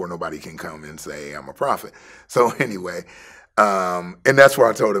so therefore nobody can come and say I'm a prophet. So anyway, and that's where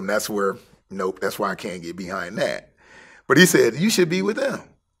I told him, that's why I can't get behind that. But he said, you should be with them.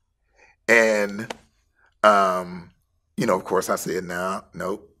 And, of course I said,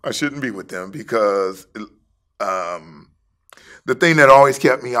 nope, I shouldn't be with them, because the thing that always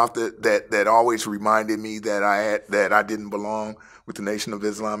kept me off, that always reminded me that I didn't belong with the Nation of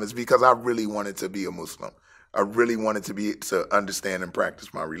Islam, is because I really wanted to be a Muslim. I really wanted to understand and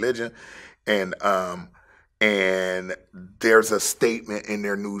practice my religion. And there's a statement in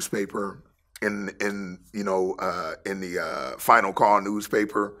their newspaper, in the Final Call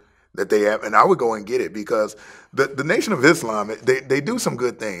newspaper that they have, and I would go and get it, because the Nation of Islam, they do some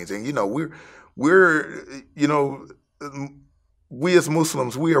good things, and we as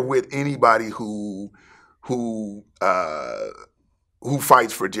Muslims, we are with anybody who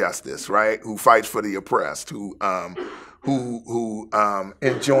fights for justice, right? Who fights for the oppressed, who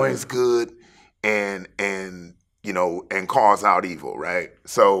enjoins good and calls out evil, right?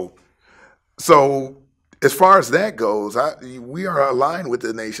 So as far as that goes, we are aligned with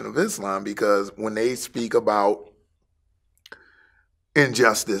the Nation of Islam, because when they speak about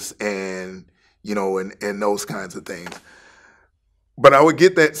injustice and those kinds of things. But I would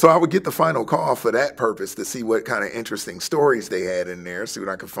get that, so I would get the Final Call for that purpose, to see what kind of interesting stories they had in there, see what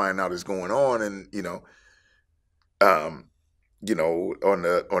I could find out is going on, and on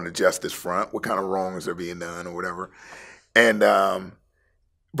the justice front, what kind of wrongs are being done or whatever. And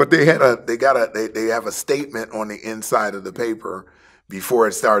but they have a statement on the inside of the paper before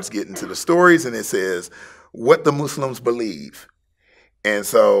it starts getting to the stories, and it says what the Muslims believe. And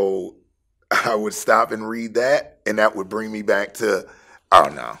so I would stop and read that, and that would bring me back to,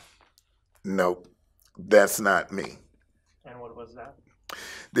 oh, nope, that's not me. And what was that?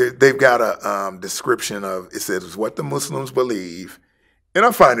 They've got a description of, it says what the Muslims believe, and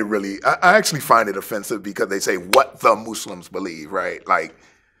I find it really, I actually find it offensive, because they say what the Muslims believe, right? Like,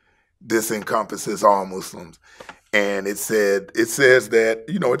 this encompasses all Muslims. And it says that,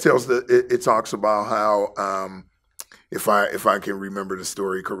 it talks about how if I can remember the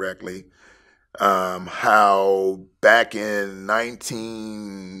story correctly, how back in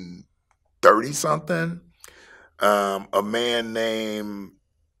 1930 something, a man named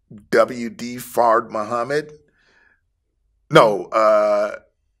W.D. Fard Muhammad. No, I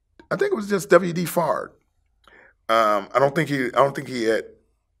think it was just W.D. Fard. I don't think he had.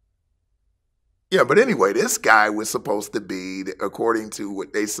 Yeah, but anyway, this guy was supposed to be, according to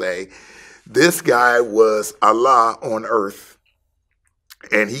what they say, this guy was Allah on earth.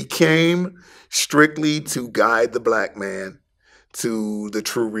 And he came strictly to guide the black man to the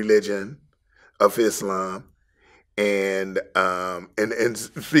true religion of Islam. And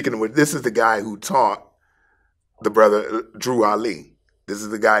speaking of which, this is the guy who taught the brother Drew Ali. This is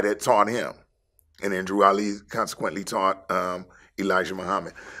the guy that taught him. And then Drew Ali consequently taught Elijah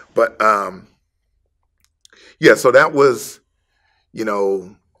Muhammad. But yeah, so that was,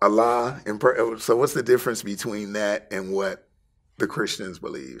 Allah. So what's the difference between that and what the Christians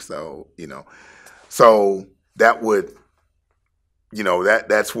believe? So, so that would,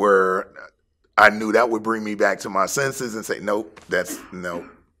 that's where I knew that would bring me back to my senses and say, nope, that's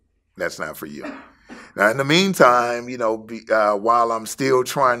not for you. Now, in the meantime, while I'm still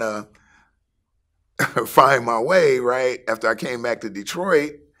trying to find my way, right, after I came back to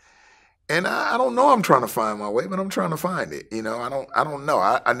Detroit, and I don't know I'm trying to find my way, but I'm trying to find it. I don't know.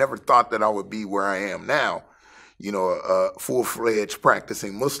 I never thought that I would be where I am now, a full-fledged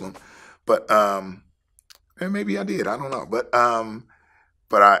practicing Muslim. But and maybe I did. I don't know. But I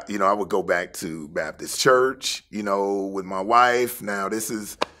would go back to Baptist church, with my wife. Now this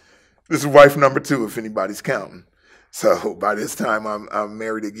is wife number 2, if anybody's counting. So by this time I'm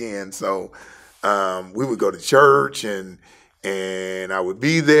married again. So we would go to church and I would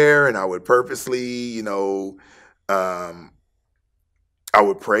be there and I would purposely, I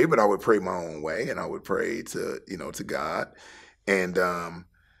would pray, but I would pray my own way and I would pray to God. And, I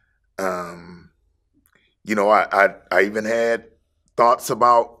even had thoughts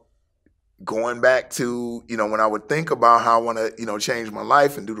about going back to, when I would think about how I want to, change my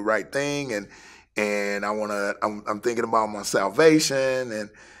life and do the right thing. And I'm thinking about my salvation and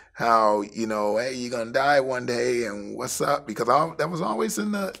how, hey, you're going to die one day and what's up? Because that was always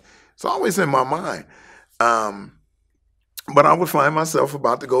it's always in my mind. But I would find myself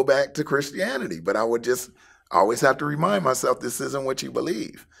about to go back to Christianity, but I would just always have to remind myself, this isn't what you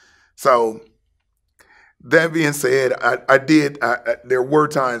believe. So that being said, there were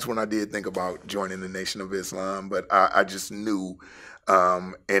times when I did think about joining the Nation of Islam, but I just knew,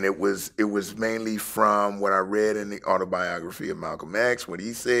 and it was mainly from what I read in the autobiography of Malcolm X, what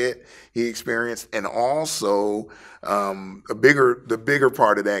he said he experienced, and also the bigger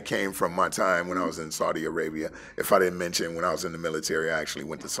part of that came from my time when I was in Saudi Arabia. If I didn't mention, when I was in the military, I actually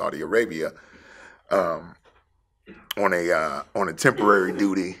went to Saudi Arabia on a temporary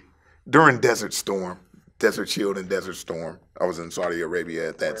duty during Desert Shield and Desert Storm. I was in Saudi Arabia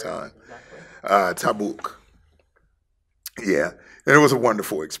at that time. Tabuk. Yeah. And it was a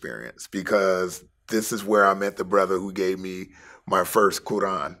wonderful experience because this is where I met the brother who gave me my first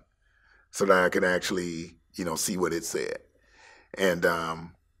Quran so that I could actually, see what it said. And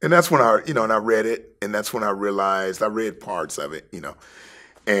that's when and I read it, and that's when I realized, I read parts of it,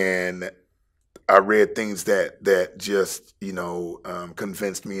 and I read things that just,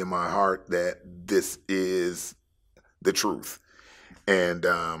 convinced me in my heart that this is the truth. And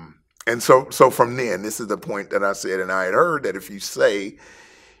so from then, this is the point that I said, and I had heard that if you say,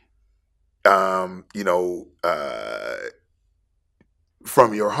 from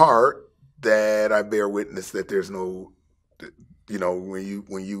your heart, that I bear witness that there's no,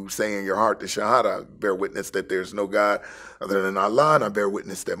 when you say in your heart the Shahada, I bear witness that there's no God other than Allah, and I bear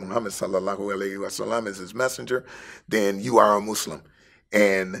witness that Muhammad sallallahu alaihi wasallam is his messenger, then you are a Muslim.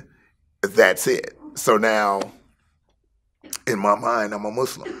 And that's it. So now, in my mind, I'm a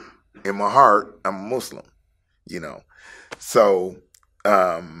Muslim. In my heart, I'm a Muslim, So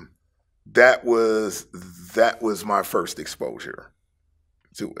that was my first exposure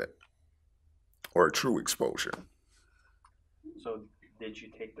to it, or a true exposure. So did you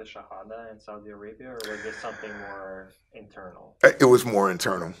take the Shahada in Saudi Arabia, or was this something more internal? It was more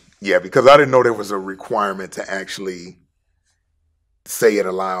internal, yeah, because I didn't know there was a requirement to actually say it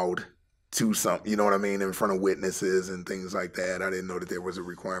aloud to some, in front of witnesses and things like that. I didn't know that there was a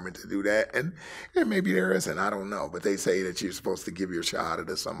requirement to do that, and maybe there isn't. I don't know, but they say that you're supposed to give your Shahada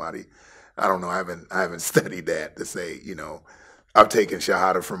to somebody. I don't know. I haven't studied that to say, I've taken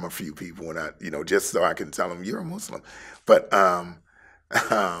Shahada from a few people, and just so I can tell them you're a Muslim. But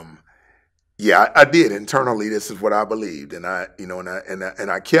yeah, I did internally. This is what I believed, and I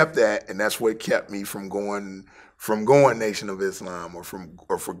kept that, and that's what kept me from going from going Nation of Islam or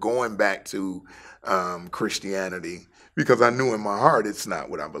for going back to Christianity, because I knew in my heart it's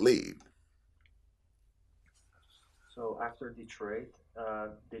not what I believed. So after Detroit,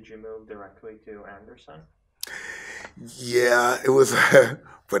 did you move directly to Anderson? Yeah, it was,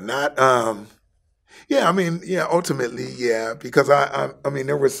 but not. Yeah, I mean, yeah, ultimately, yeah, because I mean,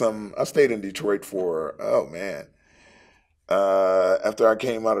 there was some. I stayed in Detroit for, oh man, after I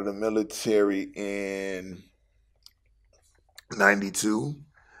came out of the military in '92.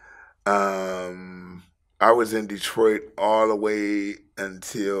 Um, I was in Detroit all the way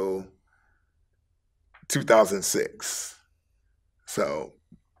until 2006. So,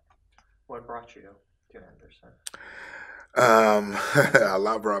 What brought you to Anderson?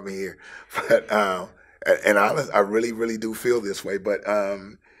 Allah brought me here, but and I really, really do feel this way. But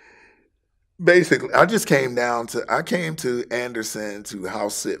basically, I came to Anderson to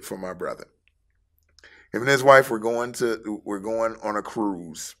house sit for my brother. Him and his wife were going on a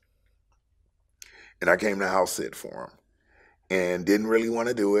cruise, and I came to house sit for him, and didn't really want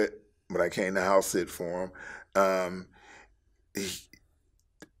to do it, but I came to house sit for him. Um, he,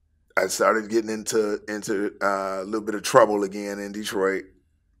 I started getting into a little bit of trouble again in Detroit.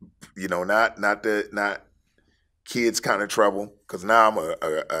 You know, not kids kind of trouble, because now I'm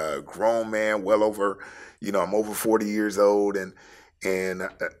a grown man, well over, I'm over 40 years old, and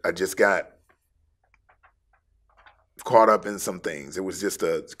I just got caught up in some things. It was just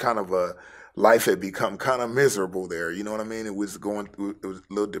a kind of a life had become kind of miserable there. You know what I mean? It was it was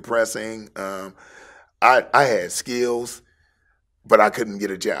a little depressing. I had skills, but I couldn't get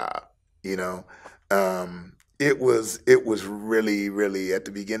a job. You know, it was really, really at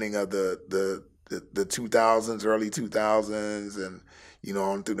the beginning of the 2000s, early 2000s, and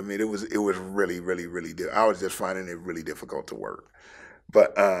on through the mid. It was really, really, really. I was just finding it really difficult to work,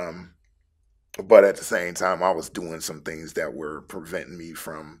 but but at the same time, I was doing some things that were preventing me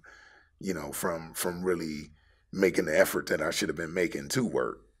from, from really making the effort that I should have been making to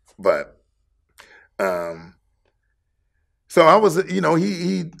work. But um, so I was,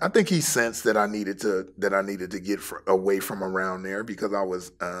 I think he sensed that I needed to get away from around there, because I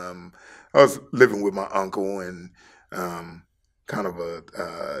was living with my uncle, and kind of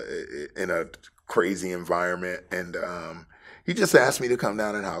in a crazy environment, and he just asked me to come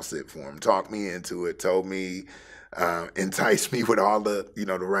down and house sit for him, talked me into it, told me, enticed me with all the,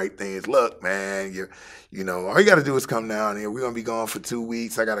 the right things. Look, man, all you got to do is come down here. We're gonna be gone for 2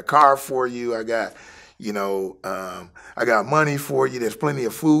 weeks. I got a car for you. I got money for you. There's plenty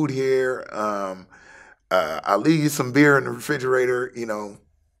of food here. I'll leave you some beer in the refrigerator.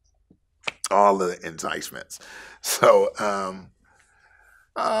 All the enticements. So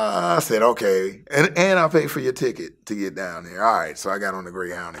I said, okay, and I'll pay for your ticket to get down there. All right, so I got on the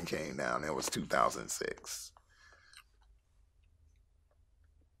Greyhound and came down. It was 2006.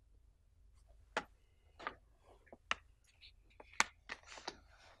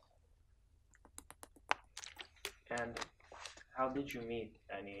 And how did you meet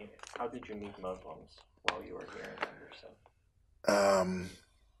Muslims while you were here in Anderson? Um,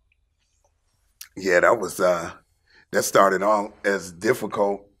 yeah, that started all as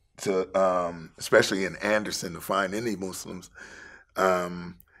difficult to, especially in Anderson, to find any Muslims.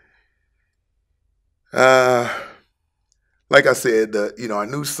 Um, uh, like I said, I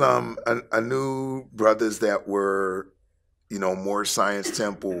knew I knew brothers that were, more Science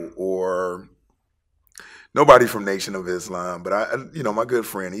Temple, or nobody from Nation of Islam, but my good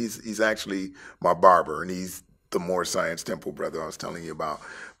friend, he's actually my barber, and he's the more Science Temple brother I was telling you about.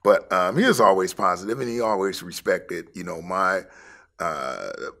 But he was always positive, and he always respected, my,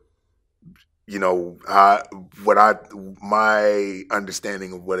 uh, my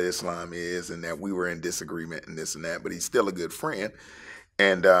understanding of what Islam is, and that we were in disagreement and this and that. But he's still a good friend,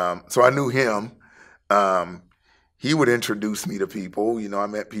 and so I knew him. Um, he would introduce me to people. I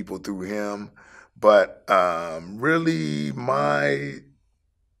met people through him. But really, my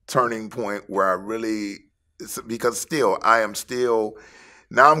turning point where because still,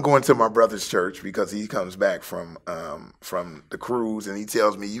 now I'm going to my brother's church, because he comes back from the cruise, and he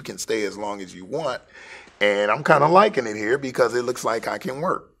tells me, you can stay as long as you want. And I'm kind of liking it here, because it looks like I can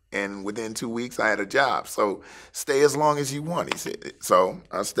work. And within 2 weeks, I had a job. So stay as long as you want, he said. So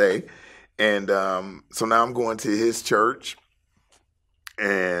I stay. And so now I'm going to his church,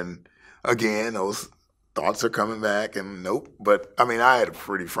 and again, those thoughts are coming back, and nope. But I mean, I had a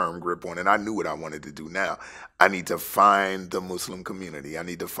pretty firm grip on it. I knew what I wanted to do now. I need to find the Muslim community. I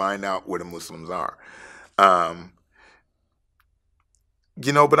need to find out where the Muslims are. Um,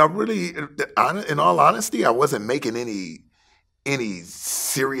 but I really, in all honesty, I wasn't making any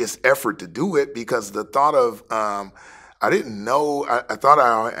serious effort to do it because the thought of I didn't know I thought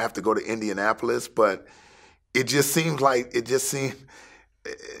I have to go to Indianapolis, but it just seemed like it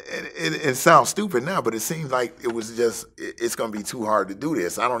sounds stupid now, but it seems like it was just it's going to be too hard to do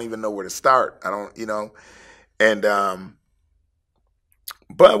this. I don't even know where to start. I don't, and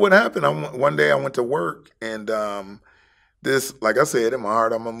but what happened? One day I went to work, and this, like I said, in my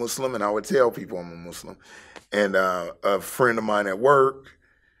heart, I'm a Muslim, and I would tell people I'm a Muslim. And a friend of mine at work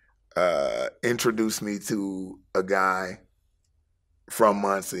introduced me to a guy from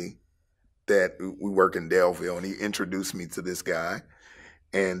Muncie that we work in Delville, and he introduced me to this guy.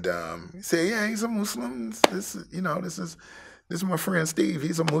 And he said, "Yeah, he's a Muslim. This is my friend Steve.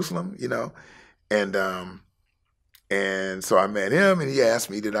 He's a Muslim, And so I met him, and he asked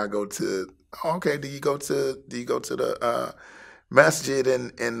me, "Did I go to? Oh, okay. Do you go to the masjid?"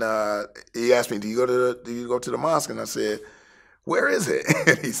 And he asked me, "Do you go to the mosque?" And I said, "Where is it?"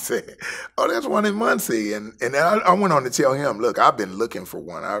 And he said, "Oh, there's one in Muncie." And I went on to tell him, "Look, I've been looking for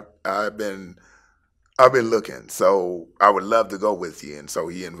one. I've been looking, so I would love to go with you." And so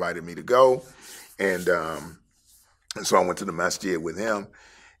he invited me to go, and so I went to the masjid with him,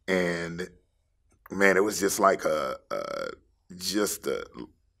 and man, it was just like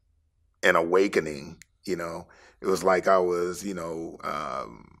an awakening. It was like I was,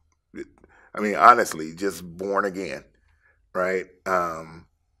 honestly, just born again, right?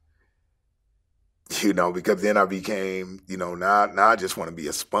 Because then I became, now I just want to be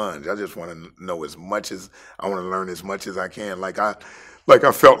a sponge. I just want to know I want to learn as much as I can. Like I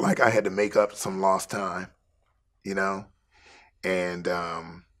felt like I had to make up some lost time, and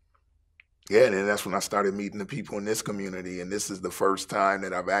yeah, and then that's when I started meeting the people in this community, and this is the first time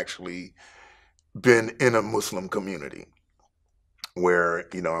that I've actually been in a Muslim community where,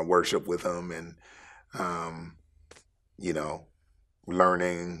 I worship with them and,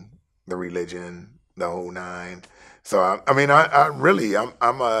 learning the religion, the whole nine. So, I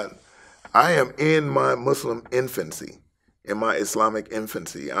am in my Muslim infancy, in my Islamic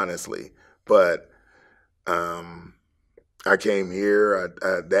infancy, honestly. But I came here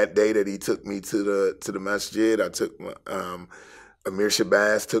that day that he took me to the masjid. I took Amir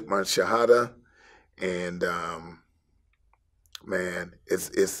Shabazz took my Shahada, and man,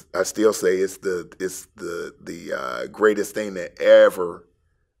 it's I still say it's the greatest thing that ever,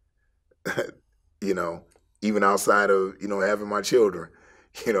 even outside of having my children,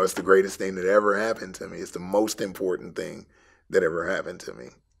 it's the greatest thing that ever happened to me. It's the most important thing that ever happened to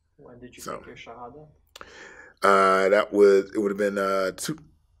me. When did you take your Shahada? It would have been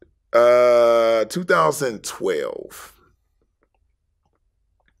 2012.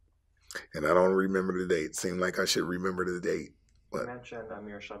 And I don't remember the date. Seemed like I should remember the date. You mentioned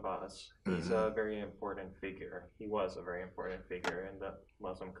Amir Shabazz. He's a very important figure. He was a very important figure in the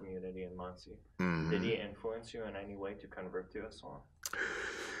Muslim community in Muncie. Did he influence you in any way to convert to Islam?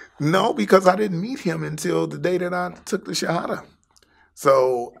 No, because I didn't meet him until the day that I took the Shahada.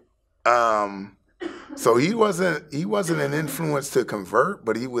 So he wasn't an influence to convert,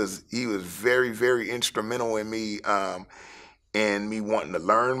 but he was very, very instrumental in me wanting to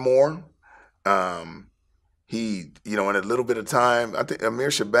learn more. He, in a little bit of time, I think Amir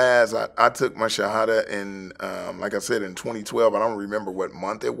Shabazz, I took my Shahada in, like I said, in 2012. I don't remember what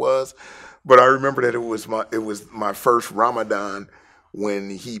month it was, but I remember that it was my first Ramadan when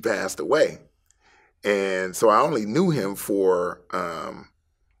he passed away. And so I only knew him for,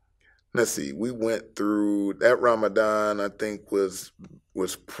 let's see, we went through that Ramadan, I think was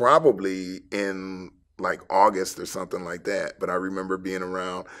probably in like August or something like that. But I remember being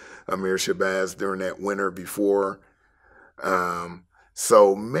around Amir Shabazz during that winter before.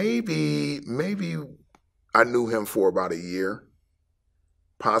 So maybe I knew him for about a year,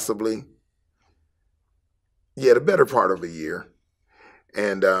 possibly. Yeah, the better part of a year.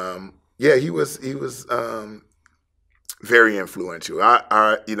 And yeah, he was very influential.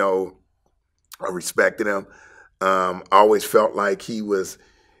 I respected him. I always felt like he was.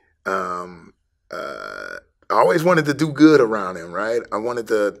 I always wanted to do good around him, right? I wanted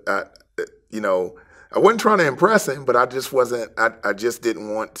to, I wasn't trying to impress him, but I just wasn't. I just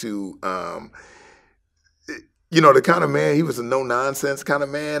didn't want to. The kind of man, he was a no nonsense kind of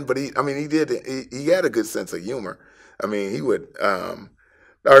man, but he had a good sense of humor. I mean, he would. I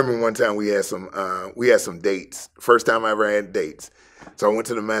remember one time we had some dates. First time I ever had dates. So I went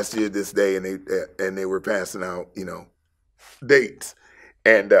to the masjid this day, and they were passing out, dates,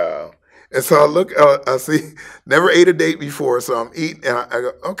 and so I look, I see, never ate a date before, so I'm eating, and I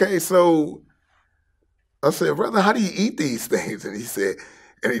go, okay, so I said, brother, how do you eat these things? And he said,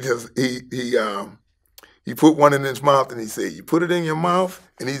 and he he put one in his mouth and he said, "You put it in your mouth,"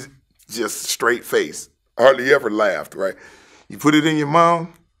 and he's just straight face, hardly ever laughed, right? You put it in your mouth,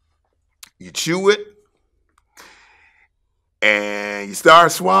 you chew it, and you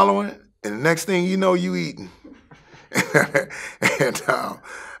start swallowing it, and the next thing you know, you eating. And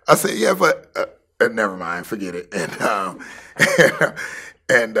I said, "Yeah, but never mind, forget it."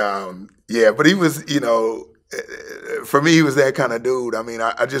 And yeah, but he was, for me, he was that kind of dude. I mean,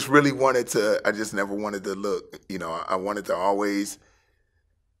 I just really wanted to. I just never wanted to look. I wanted to always.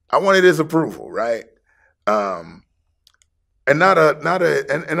 I wanted his approval, right? And not a,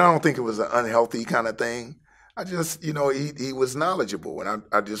 and I don't think it was an unhealthy kind of thing. I just, he was knowledgeable, and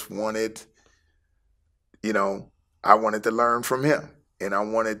I just wanted, I wanted to learn from him, and I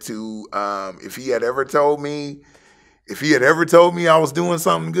wanted to, if he had ever told me I was doing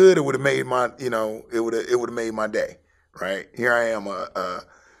something good, it would have made my, it would have made my day, right? Here I am, a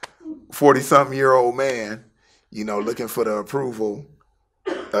 40-something-year-old man, looking for the approval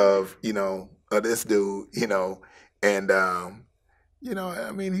of, of this dude, and, I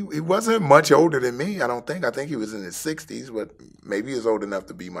mean, he wasn't much older than me, I don't think. I think he was in his 60s, but maybe he was old enough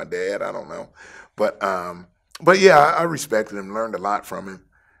to be my dad. I don't know. But yeah, I respected him, learned a lot from him,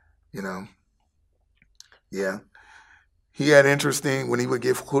 Yeah. He had when he would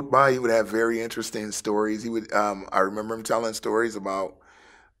give khutbah, he would have very interesting stories. He would, I remember him telling stories about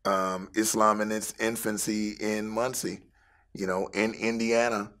Islam in its infancy in Muncie, in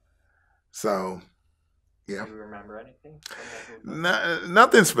Indiana. So, yeah. Do you remember anything from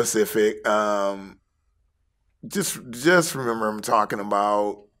Nothing specific. Just remember him talking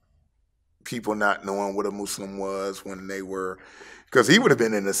about people not knowing what a Muslim was when they were, because he would have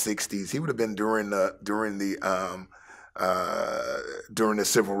been in the 60s. He would have been during the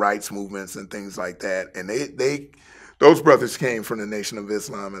civil rights movements and things like that. And those brothers came from the Nation of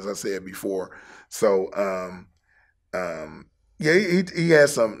Islam, as I said before. So, yeah, he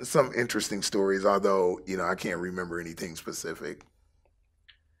has some interesting stories, although, I can't remember anything specific.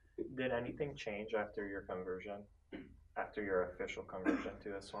 Did anything change after your conversion? After your official conversion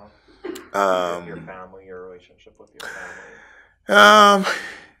to Islam? Your family, your relationship with your family?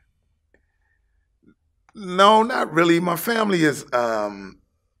 No, not really. My family is,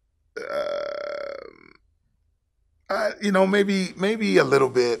 maybe a little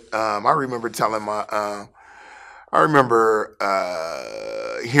bit. I remember telling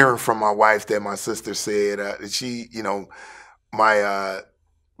hearing from my wife that my sister said she, my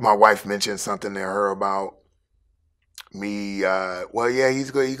wife mentioned something to her about me. Well, yeah,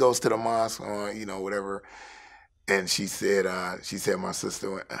 he goes to the mosque, whatever. And she said my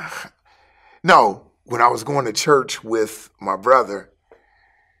sister went, no. When I was going to church with my brother,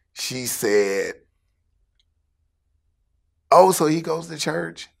 she said, "Oh, so he goes to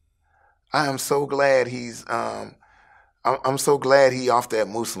church? I am so glad I'm so glad he off that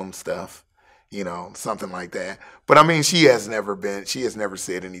Muslim stuff," something like that. But I mean, she has never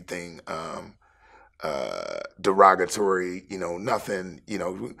said anything derogatory, nothing,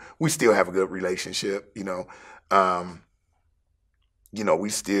 we still have a good relationship, we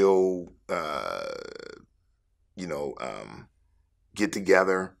still, get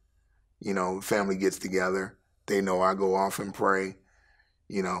together, family gets together. They know I go off and pray,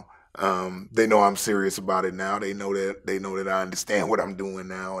 they know I'm serious about it now. They know that I understand what I'm doing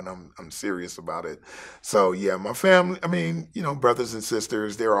now, and I'm serious about it. So yeah, my family, I mean, brothers and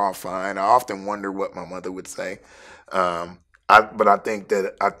sisters, they're all fine. I often wonder what my mother would say. But I think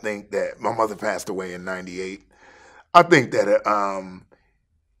that my mother passed away in '98. I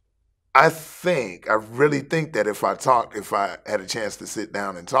really think that if I had a chance to sit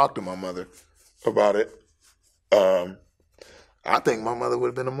down and talk to my mother about it, I think my mother would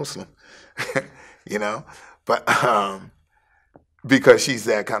have been a Muslim, but because she's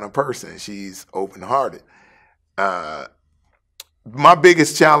that kind of person, she's open-hearted. My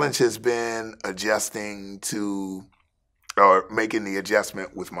biggest challenge has been adjusting to, or making the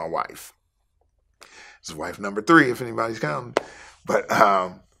adjustment with my wife. This is wife number 3, if anybody's counting, but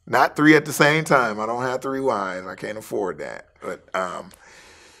not 3 at the same time. I don't have 3 wives. I can't afford that. But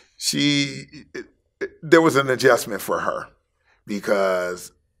there was an adjustment for her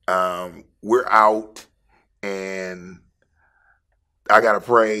because we're out and I gotta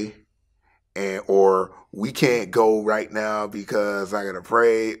pray, or we can't go right now because I gotta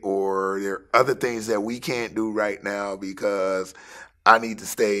pray, or there are other things that we can't do right now because I need to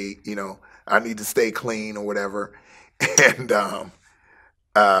stay, I need to stay clean or whatever. And oh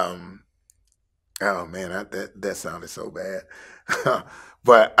man, that sounded so bad.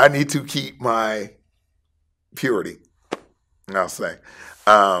 But I need to keep my purity, I'll say.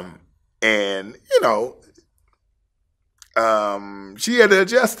 And she had to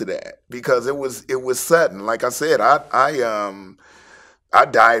adjust to that because it was sudden. Like I said, I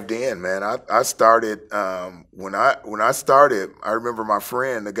dived in, man. I started when I started. I remember my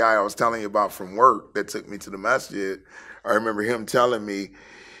friend, the guy I was telling you about from work that took me to the masjid. I remember him telling me,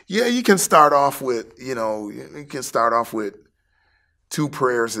 "Yeah, you can start off with you can start off with 2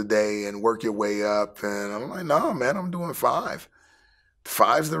 prayers a day and work your way up." And I'm like, "No, man, I'm doing 5.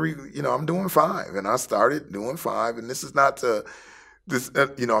 Five's I'm doing 5." And I started doing 5. And this is not to this,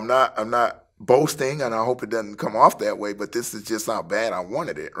 I'm not boasting, and I hope it doesn't come off that way. But this is just how bad I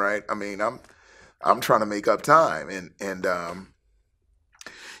wanted it, right? I mean, I'm trying to make up time, and I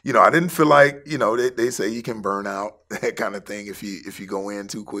didn't feel like they say you can burn out that kind of thing if you go in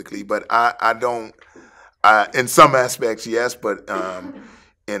too quickly. But I don't. In some aspects, yes, but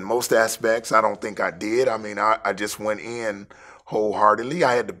in most aspects, I don't think I did. I mean, I just went in wholeheartedly.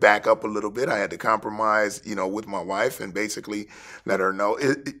 I had to back up a little bit. I had to compromise, with my wife and basically let her know,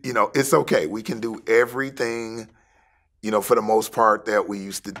 it's okay. We can do everything, for the most part that we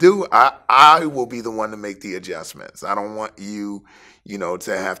used to do. I will be the one to make the adjustments. I don't want you,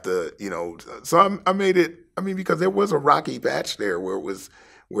 to have to, So I made it. I mean, because there was a rocky patch there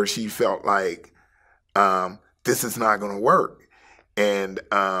where she felt like this is not going to work. And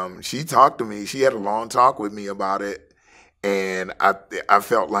she talked to me. She had a long talk with me about it. And I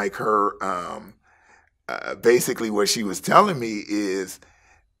felt like her, basically what she was telling me is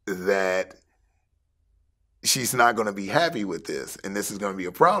that she's not going to be happy with this. And this is going to be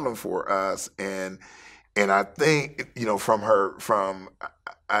a problem for us. And I think,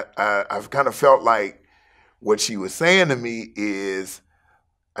 I've kind of felt like what she was saying to me is,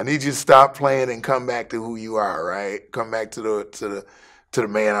 I need you to stop playing and come back to who you are, right? Come back to the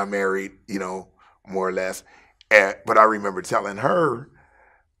man I married, more or less. But I remember telling her,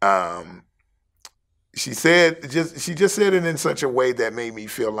 she just said it in such a way that made me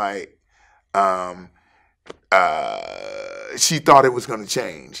feel like she thought it was going to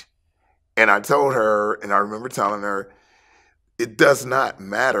change. And I told her, and I remember telling her, it does not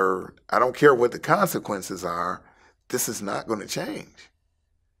matter. I don't care what the consequences are. This is not going to change.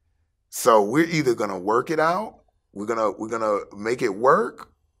 So we're either going to work it out, we're gonna make it work,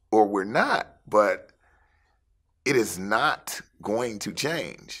 or we're not. But it is not going to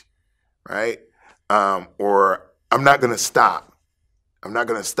change, right? Or I'm not going to stop. I'm not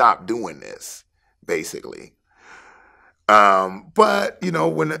going to stop doing this, basically. But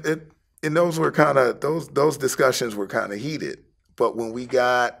and those were kind of those discussions were kind of heated. But when we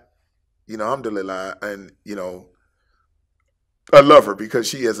got, alhamdulillah, and I love her because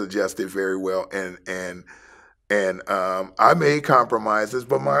she has adjusted very well, and I made compromises,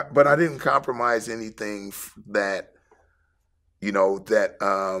 but I didn't compromise anything that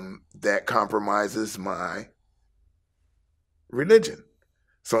that compromises my religion.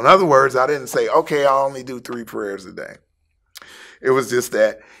 So in other words, I didn't say, okay, I'll only do 3 prayers a day. It was just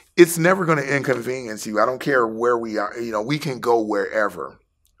that it's never going to inconvenience you. I don't care where we are. We can go wherever.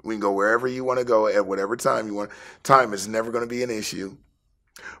 We can go wherever you want to go at whatever time you want. Time is never going to be an issue.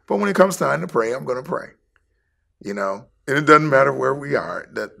 But when it comes time to pray, I'm going to pray. And it doesn't matter where we are.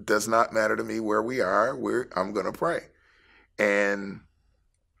 That does not matter to me where we are. I'm going to pray. And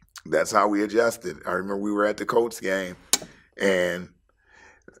that's how we adjusted. I remember we were at the Colts game, and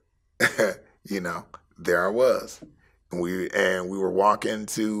there I was. We were walking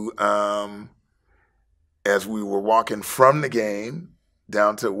to as we were walking from the game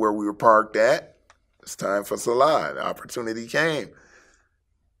down to where we were parked at. It's time for Salah. The opportunity came.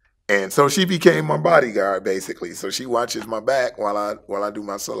 And so she became my bodyguard, basically. So she watches my back while I do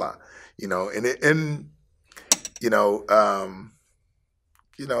my Salah,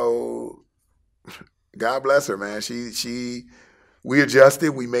 God bless her, man. We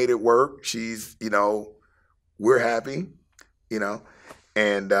adjusted, we made it work. She's, we're happy,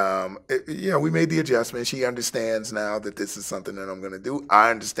 and we made the adjustment. She understands now that this is something that I'm going to do.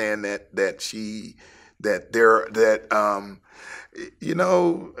 I understand that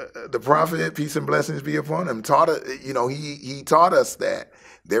the Prophet, peace and blessings be upon him, taught us, he taught us that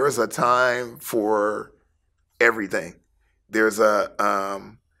there is a time for everything. There's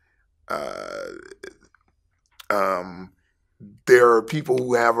there are people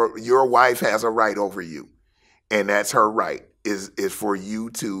who your wife has a right over you, and that's her right is for you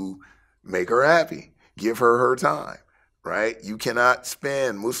to make her happy, give her time, right? You cannot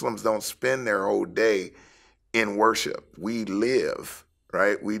Muslims don't spend their whole day in worship. We live,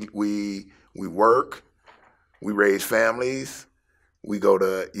 right? We work, we raise families, we go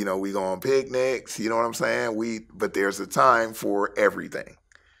on picnics, you know what I'm saying? But there's a time for everything.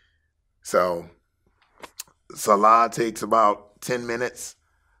 So Salah takes about 10 minutes,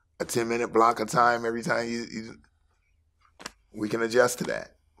 a 10-minute block of time every time we can adjust to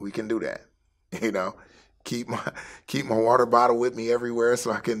that. We can do that. You know, keep my keep my water bottle with me everywhere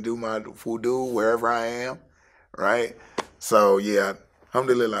so I can do my wudu wherever I am, right? So yeah,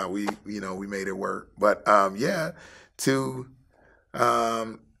 alhamdulillah, we made it work. But yeah, to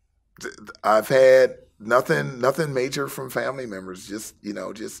I've had nothing major from family members. Just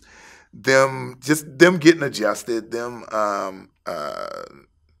them getting adjusted. Them um,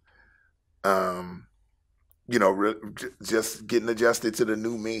 just getting adjusted to the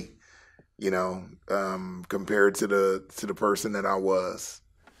new me. Compared to the person that I was.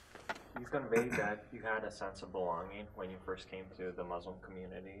 You conveyed that you had a sense of belonging when you first came to the Muslim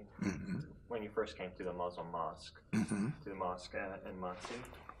community, Mm-hmm. when you first came to the Muslim mosque, Mm-hmm. to the mosque in Muncie.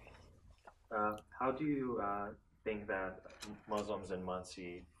 How do you think that Muslims in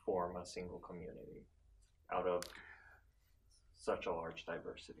Muncie form a single community out of such a large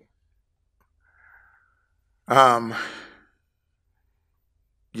diversity? Um,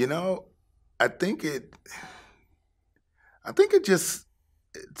 you know, I think it just,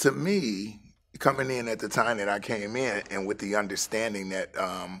 to me, coming in at the time that I came in, and with the understanding that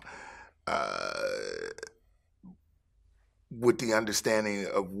uh, with the understanding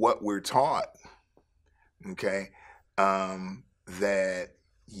of what we're taught, okay, that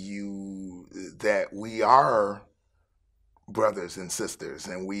we are brothers and sisters,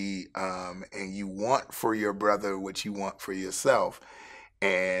 and and you want for your brother what you want for yourself.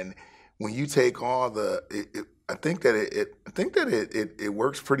 And when you take all I think that it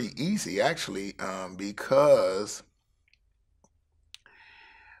works pretty easy, actually, because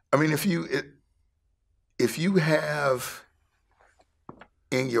I mean, if you have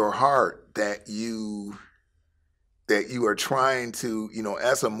in your heart that you are trying to,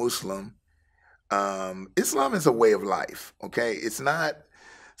 as a Muslim, Islam is a way of life. Okay, it's not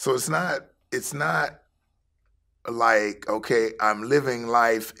like, okay, I'm living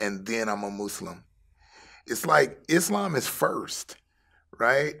life and then I'm a Muslim. It's like Islam is first,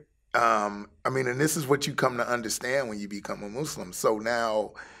 right? I mean, and this is what you come to understand when you become a Muslim. So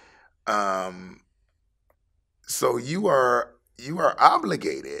now, so you are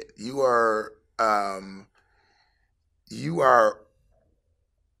obligated. You are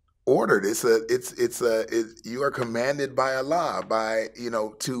ordered. You are commanded by Allah,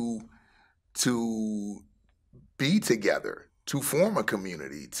 to be together, to form a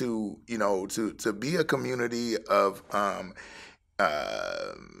community, to be a community of uh,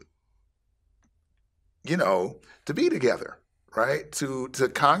 to be together, right? To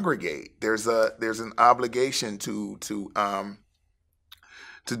congregate. There's an obligation to do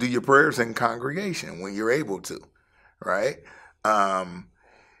your prayers in congregation when you're able to, right? Um,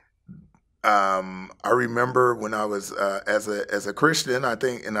 I remember when I was as a Christian. I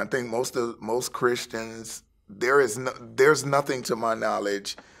think most Christians, there's nothing to my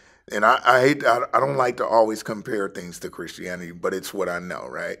knowledge, and I don't like to always compare things to Christianity, but it's what I know,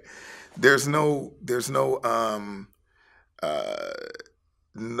 right? There's no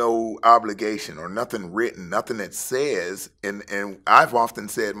obligation or nothing written, nothing that says, and I've often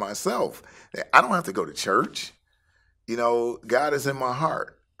said myself that I don't have to go to church. God is in my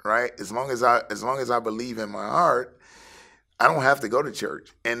heart, right? As long as I believe in my heart, I don't have to go to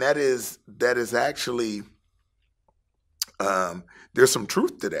church. And that is actually, there's some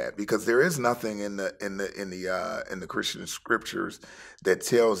truth to that, because there is nothing in the Christian scriptures that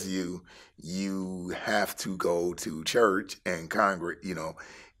tells you have to go to church and congregate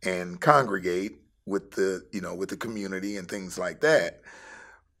with the community and things like that.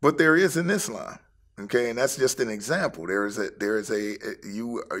 But there is in Islam. Okay, and that's just an example. You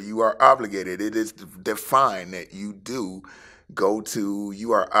are obligated. It is defined that you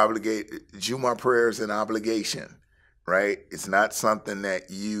are obligated. Jumu'ah prayer is an obligation, right? It's not something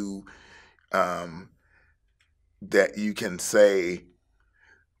that you can say,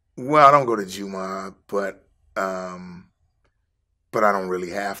 well, I don't go to Jumu'ah, but I don't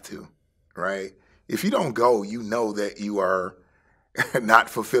really have to, right? If you don't go, you know that you are not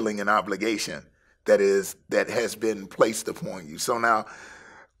fulfilling an obligation that has been placed upon you. So now,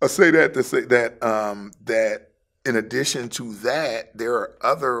 I say that to say that that in addition to that, there are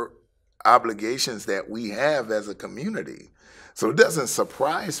other obligations that we have as a community. So it doesn't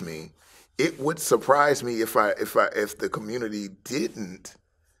surprise me. It would surprise me if the community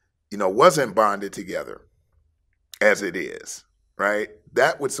wasn't bonded together as it is, right?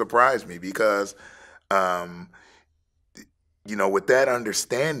 That would surprise me, because with that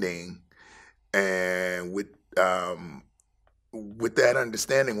understanding, and with that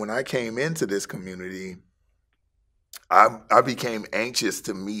understanding, when I came into this community, I became anxious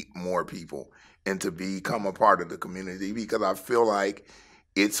to meet more people and to become a part of the community because I feel like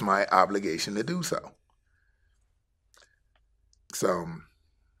it's my obligation to do so. So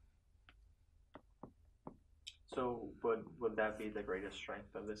would that be the greatest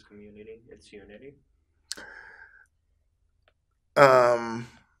strength of this community? Its unity?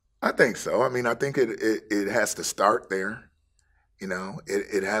 I think so. I mean, I think it has to start there. You know,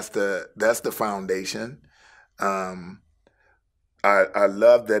 it has to. That's the foundation. Um, I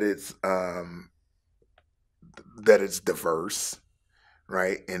love that it's diverse,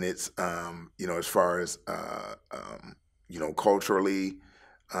 right? And it's you know, as far as you know, culturally,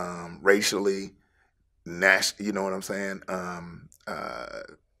 racially, you know what I'm saying? Um,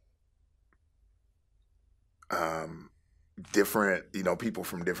 Different, you know, people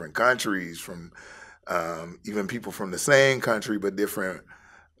from different countries, from even people from the same country but different,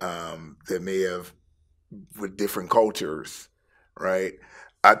 that may have with different cultures, right?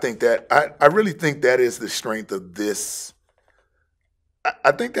 I think that I really think that is the strength of this.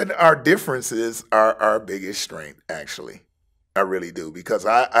 I think that our differences are our biggest strength, actually. I really do, because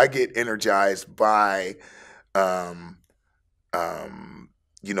I get energized by, um,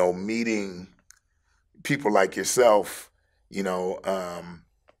 you know, meeting people like yourself, you know,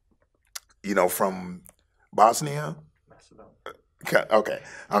 from Bosnia. Macedonia. Okay,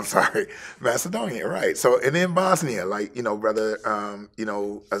 I'm sorry, Macedonia, right? So, and in Bosnia, like, you know, brother, you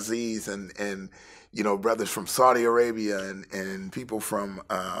know, Aziz, and you know, brothers from Saudi Arabia, and people from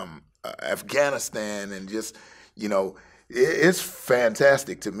Afghanistan, and just, you know, it's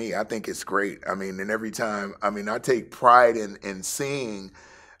fantastic to me. I think it's great. I mean, and every time, I mean, I take pride in seeing,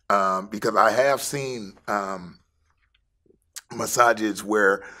 because I have seen masajids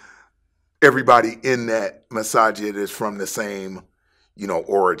where everybody in that masajid is from the same, you know,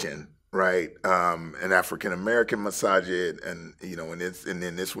 origin, right? An African American masajid, and you know, and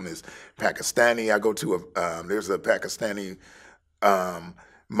then this one is Pakistani. I go to there's a Pakistani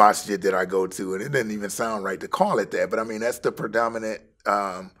masjid that I go to, and it doesn't even sound right to call it that, but I mean that's the predominant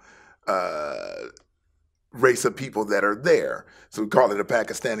uh, race of people that are there. So we call it a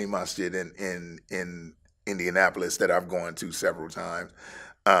Pakistani masjid in Indianapolis that I've gone to several times.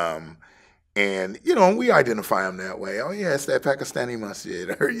 Um, and, you know, we identify them that way. Oh, yeah, it's that Pakistani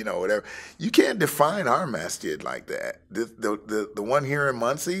masjid, or, you know, whatever. You can't define our masjid like that. The one here in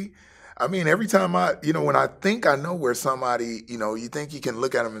Muncie, I mean, every time you know, when I think I know where somebody, you know, you think you can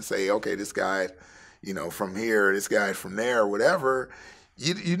look at them and say, okay, this guy, you know, from here, this guy's from there, whatever.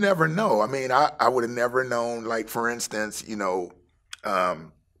 You never know. I mean, I would have never known, like, for instance, you know,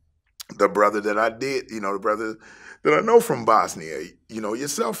 um, the brother that I did, you know, the brother that I know from Bosnia, you know,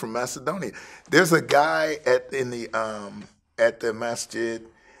 yourself from Macedonia. There's a guy at the masjid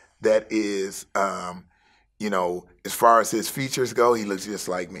that is, you know, as far as his features go, he looks just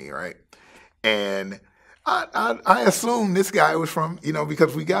like me, right? And I assume this guy was from, you know,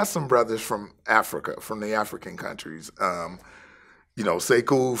 because we got some brothers from Africa, from the African countries. You know,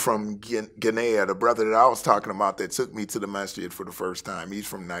 Sekou from Guinea, the brother that I was talking about that took me to the masjid for the first time, he's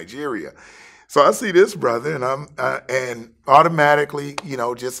from Nigeria. So I see this brother, and and automatically, you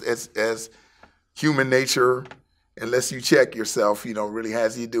know, just as human nature, unless you check yourself, you know, really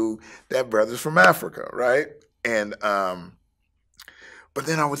has you do, that brother's from Africa, right? And but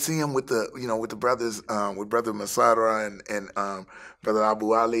then I would see him with the brothers, with brother Masara and brother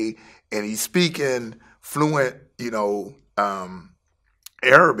Abu Ali, and he's speaking fluent, you know,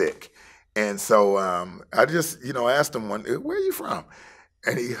 Arabic. And so I just, you know, asked him one, where are you from?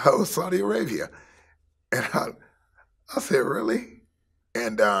 And he, oh, Saudi Arabia. And I said, really?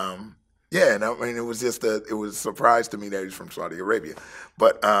 And yeah, and I mean, it was just it was a surprise to me that he's from Saudi Arabia.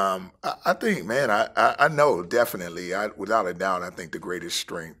 But I think, man, I know definitely, without a doubt, I think the greatest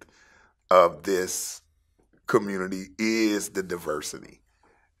strength of this community is the diversity,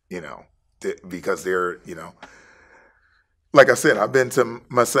 you know, because they're, you know, like I said, I've been to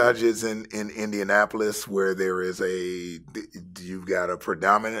masajids in Indianapolis where you've got a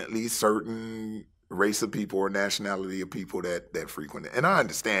predominantly certain race of people or nationality of people that frequent it. And I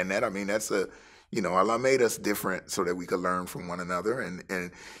understand that. I mean, you know, Allah made us different so that we could learn from one another.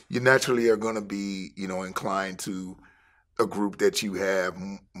 And you naturally are going to be, you know, inclined to a group that you have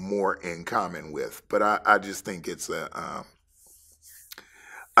more in common with. But I just think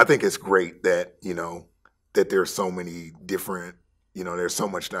I think it's great that, you know, that there's so many different, you know, there's so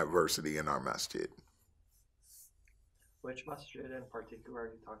much diversity in our masjid. Which masjid in particular are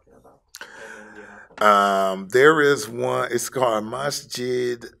you talking about in Indianapolis? There is one, it's called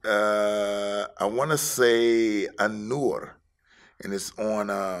Masjid, I want to say An-Nur, and it's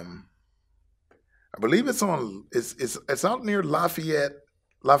on, I believe it's on. It's out near Lafayette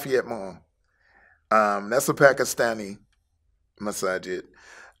Mall. That's a Pakistani masajid.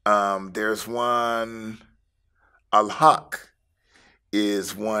 There's one. Al Haq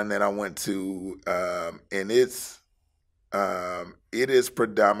is one that I went to, and it is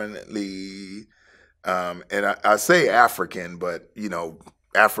predominantly, and I say African, but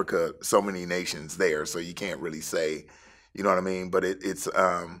Africa, so many nations there, so you can't really say, you know what I mean. But it's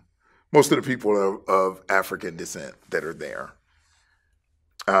most of the people of African descent that are there.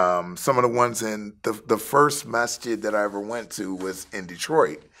 Some of the ones in the first masjid that I ever went to was in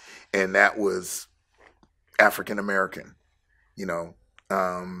Detroit, and that was African American. You know,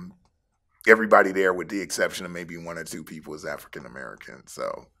 everybody there, with the exception of maybe one or two people, is African American.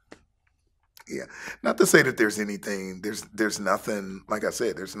 So, yeah, not to say that there's anything. There's nothing. Like I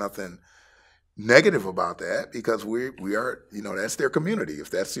said, there's nothing negative about that, because we are, that's their community.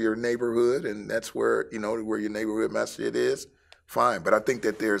 If that's your neighborhood and that's where where your neighborhood masjid is, fine. But I think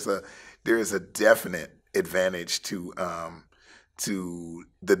that there is a definite advantage to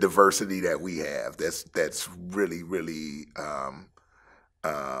the diversity that we have. That's really, really.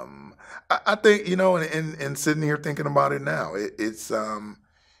 I think, and sitting here thinking about it now, it's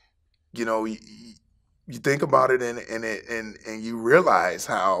you think about it, and you realize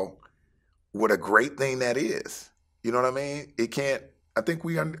what a great thing that is. You know what I mean? It can't. I think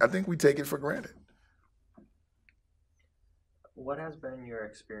we take it for granted. What has been your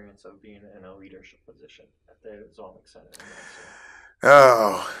experience of being in a leadership position at the Islamic Center in Muncie?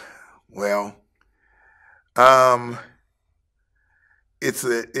 Oh, well, um, it's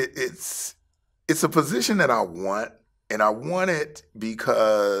a position that I want, and I want it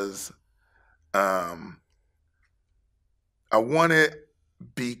because I want it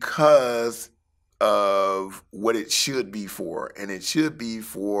because of what it should be for, and it should be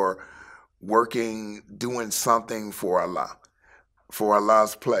for doing something for Allah, for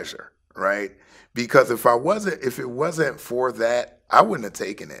Allah's pleasure, right? Because if it wasn't for that, I wouldn't have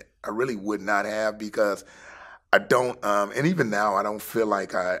taken it. I really would not have, because I don't, and even now, I don't feel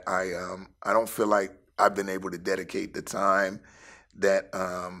like I don't feel like I've been able to dedicate the time that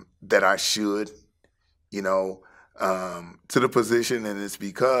I should, to the position. And it's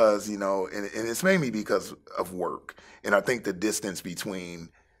because, and it's mainly because of work. And I think the distance between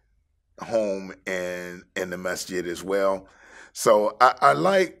home and the masjid as well. So I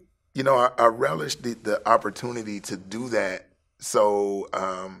like, I relish the opportunity to do that. So,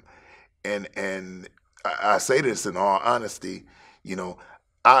 and I say this in all honesty,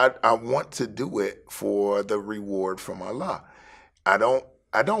 I want to do it for the reward from Allah. I don't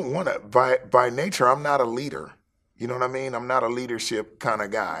want to, by nature, I'm not a leader. You know what I mean? I'm not a leadership kind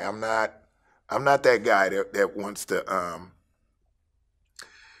of guy. I'm not that guy that wants to,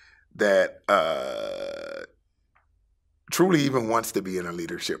 truly even wants to be in a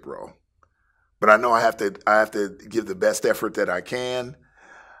leadership role. But I know I have to give the best effort that I can.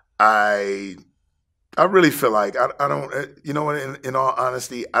 I really feel like I don't, in all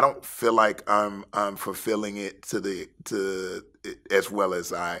honesty, I don't feel like I'm fulfilling it to as well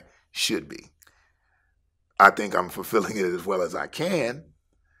as I should be. I think I'm fulfilling it as well as I can,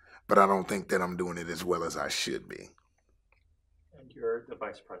 but I don't think that I'm doing it as well as I should be. And you're the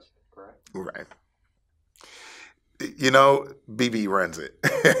vice president, correct? Right. BB runs it.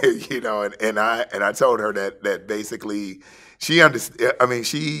 and I told her that basically she understands. I mean,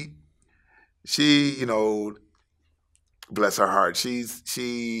 she bless her heart. She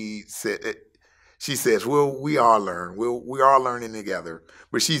says, well, we all learn. We're all learning together.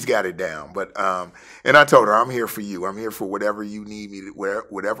 But she's got it down. But and I told her, I'm here for you. I'm here for whatever you need me to,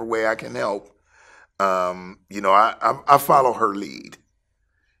 whatever way I can help. I follow her lead.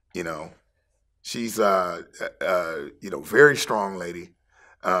 She's very strong lady.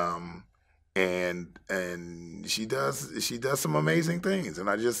 And she does some amazing things. And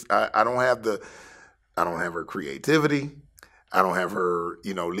I don't have her creativity. I don't have her,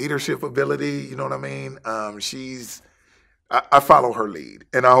 leadership ability. You know what I mean? I follow her lead,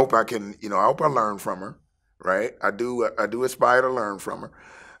 and I hope I can, I hope I learn from her. Right? I do aspire to learn from her.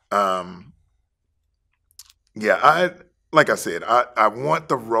 Like I said, I want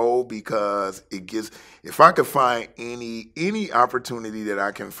the role because it gives, if I could find any opportunity that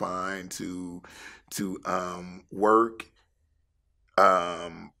I can find to work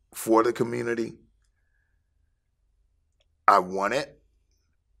for the community, I want it,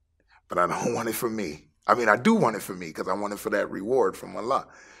 but I don't want it for me. I mean, I do want it for me because I want it for that reward from Allah,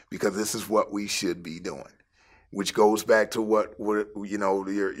 because this is what we should be doing. Which goes back to what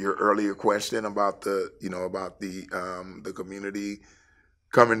your earlier question about the community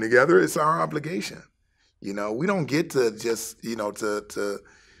coming together. It's our obligation. You know, we don't get to just, you know, to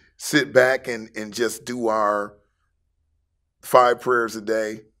sit back and just do our 5 prayers a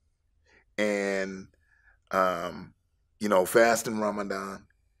day and, you know, fast in Ramadan.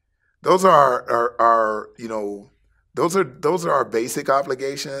 Those are our you know, those are our basic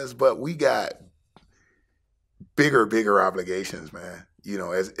obligations, but we got bigger obligations, man. You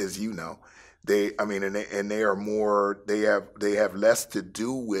know, as you know, I mean, and they are more. They have less to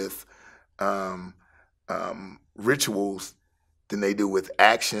do with um, rituals than they do with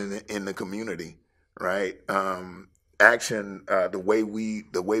action in the community, right? Action, the way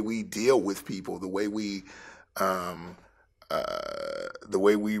we deal with people, um, the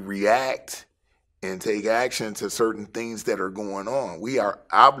way we react and take action to certain things that are going on. We are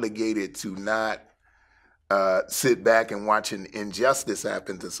obligated to not sit back and watch an injustice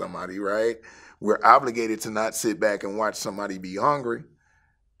happen to somebody, right? We're obligated to not sit back and watch somebody be hungry,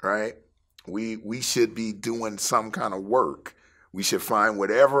 right? We should be doing some kind of work. We should find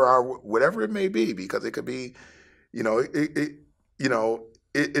whatever it may be, because it could be, you know,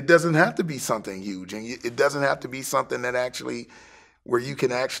 it doesn't have to be something huge, and it doesn't have to be something that actually where you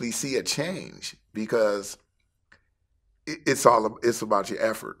can actually see a change, because it's about your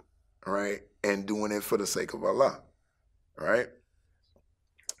effort, right? And doing it for the sake of Allah, right?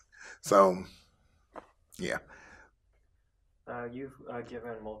 So, yeah. You've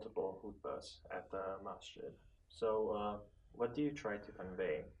given multiple khutbahs at the masjid. So, what do you try to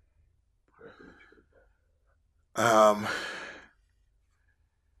convey with each khutbah?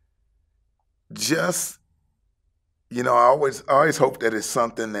 Just, you know, I always hope that it's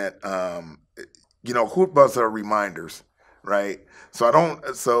something that, you know, khutbahs are reminders, right?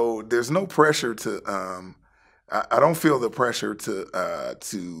 So there's no pressure to, I don't feel the pressure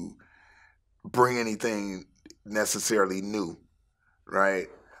to bring anything necessarily new, right?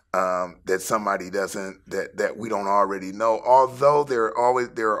 That somebody that we don't already know. Although there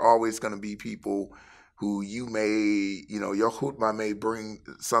are always going to be people who you may, you know, your khutbah may bring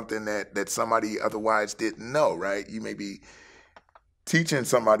something that somebody otherwise didn't know, right? You may be teaching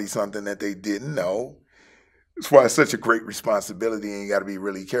somebody something that they didn't know. That's why it's such a great responsibility, and you got to be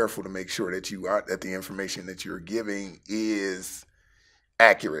really careful to make sure that that the information that you're giving is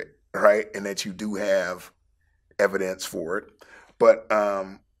accurate, right? And that you do have evidence for it. But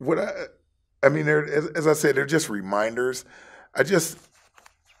I mean, as I said, they're just reminders. I just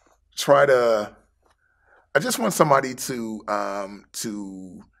want somebody to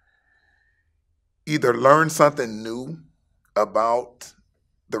either learn something new about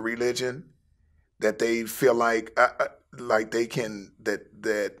the religion that they feel like they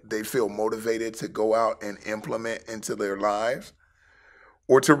feel motivated to go out and implement into their lives,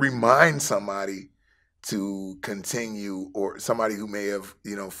 or to remind somebody to continue, or somebody who may have,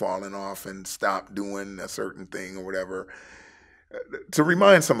 you know, fallen off and stopped doing a certain thing or whatever, to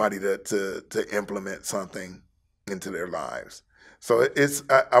remind somebody to implement something into their lives. So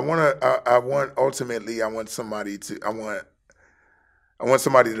I want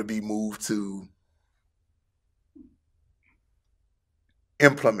somebody to be moved to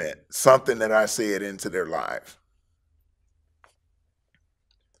implement something that I said into their lives.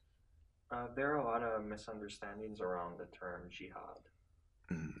 There are a lot of misunderstandings around the term jihad.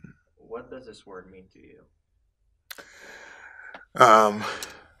 Mm. What does this word mean to you?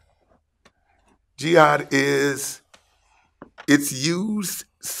 Jihad it's used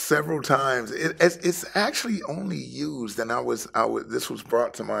several times. It's actually only used, and this was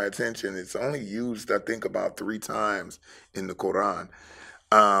brought to my attention. It's only used, I think, about 3 times in the Quran.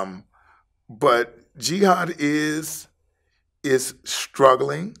 But jihad is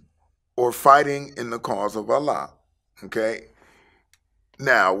struggling or fighting in the cause of Allah. Okay.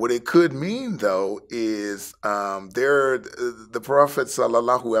 Now, what it could mean, though, is the Prophet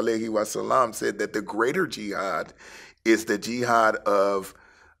sallallahu alaihi wasallam said that the greater jihad is the jihad of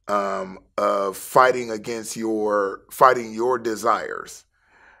fighting your desires.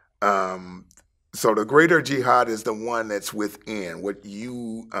 So the greater jihad is the one that's within what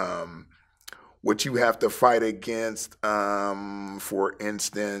you have to fight against. For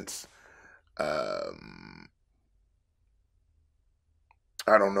instance,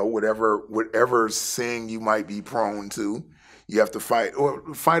 I don't know, whatever sin you might be prone to, you have to fight,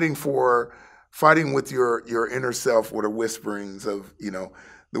 or fighting with your inner self, or the whisperings of, you know,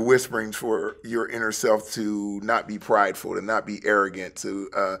 the whisperings for your inner self to not be prideful, to not be arrogant,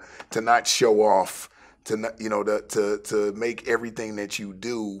 to not show off, to not, you know, to make everything that you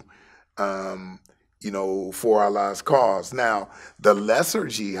do, you know, for Allah's cause. Now, the lesser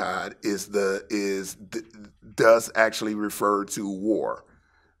jihad does actually refer to war,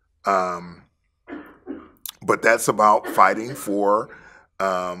 Um, but that's about fighting for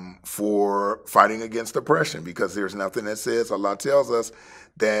fighting against oppression, because there's nothing that says, Allah tells us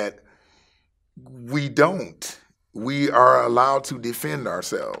that we are allowed to defend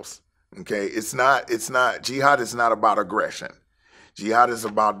ourselves. Okay, jihad is not about aggression. Jihad is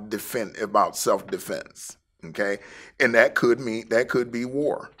about self-defense. Okay, and that could be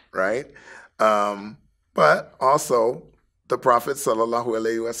war, right? But also, the Prophet sallallahu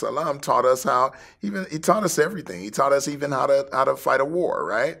alaihi wasallam taught us he taught us everything. He taught us even how to fight a war,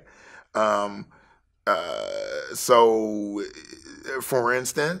 right? Um, so, for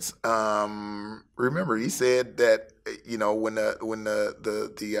instance, remember he said that when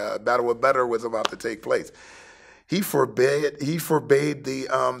the Battle of Badr was about to take place, he forbade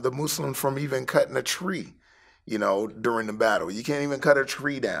the Muslims from even cutting a tree. During the battle, you can't even cut a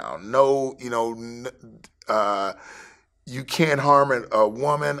tree down. No, you can't harm a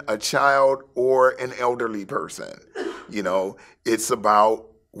woman, a child, or an elderly person. It's about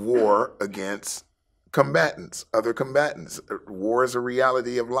war against other combatants. War is a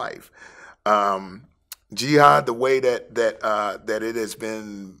reality of life. Jihad, the way that it has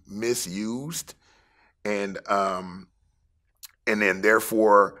been misused, and then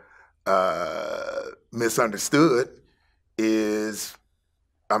therefore misunderstood, is,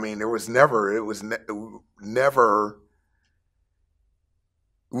 it was never.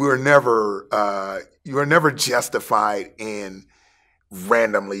 You were never justified in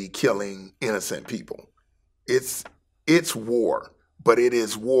randomly killing innocent people. It's war, but it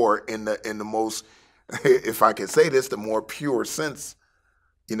is war in the most, if I can say this, the more pure sense,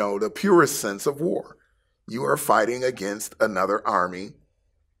 the purest sense of war. You are fighting against another army.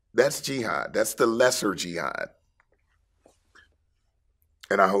 That's jihad. That's the lesser jihad.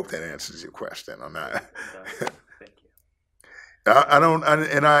 And I hope that answers your question on that. Thank you.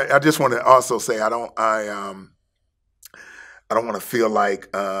 I just want to also say I don't want to feel like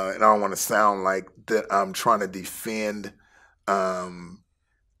and I don't want to sound like that I'm trying to defend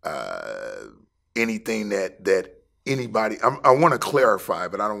anything that anybody. I want to clarify,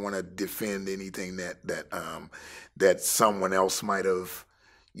 but I don't want to defend anything that someone else might have.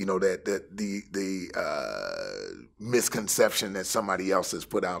 That the misconception that somebody else has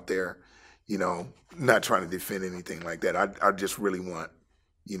put out there. Not trying to defend anything like that. I just really want,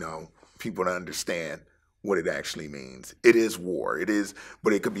 people to understand what it actually means. It is war. It is,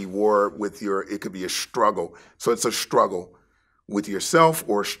 but it could be war it could be a struggle. So it's a struggle with yourself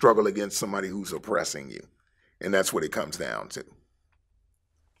or a struggle against somebody who's oppressing you. And that's what it comes down to.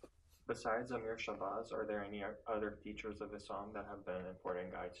 Besides Amir Shabazz, are there any other teachers of Islam that have been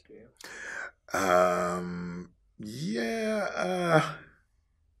important guides to you? Yeah.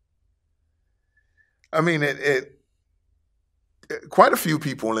 Quite a few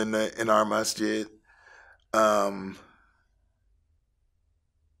people in our masjid. Dr.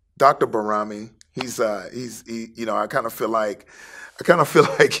 Barami, I kind of feel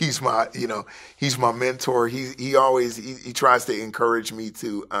like he's my mentor. He always he tries to encourage me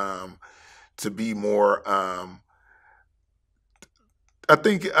to be more. I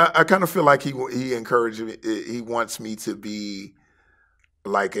think I kind of feel like he encourages me. He wants me to be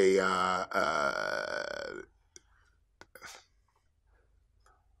like a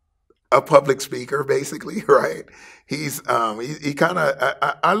public speaker, basically, right? He kind of,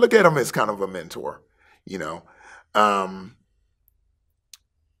 I look at him as kind of a mentor,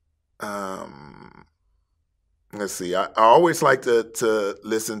 let's see. I always like to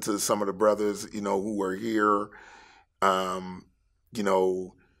listen to some of the brothers, who were here,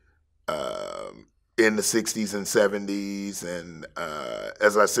 in the 60s and 70s. And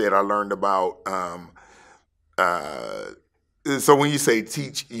as I said, I learned about, so when you say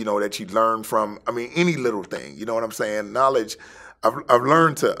teach, that you learn from, any little thing, you know what I'm saying? Knowledge, I've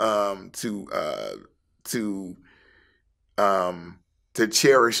learned to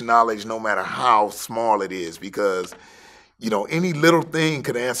cherish knowledge no matter how small it is, because, any little thing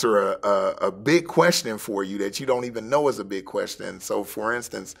could answer a big question for you that you don't even know is a big question. So for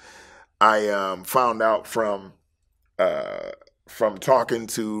instance, I found out from talking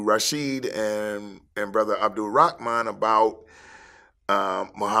to Rashid and Brother Abdul Rahman about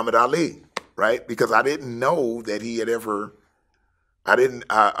Muhammad Ali, right? Because I didn't know that he had ever.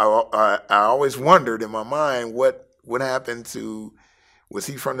 I always wondered in my mind what happened to. Was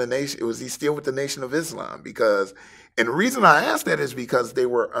he from the nation? Was he still with the Nation of Islam? And the reason I asked that is because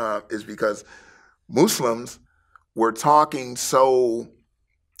because Muslims were talking so.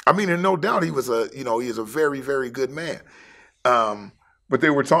 And no doubt he was a very, very good man. But they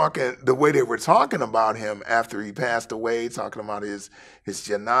were talking the way they were talking about him after he passed away, talking about his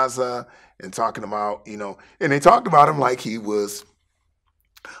janaza and talking about, and they talked about him like he was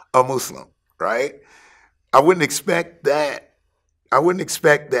a Muslim, right? I wouldn't expect that. I wouldn't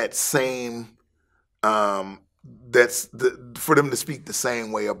expect that same for them to speak the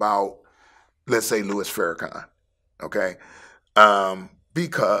same way about, let's say, Louis Farrakhan, okay?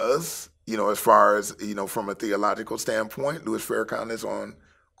 Because, as far as, from a theological standpoint, Louis Farrakhan is on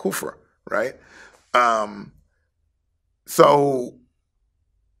Kufr, right? So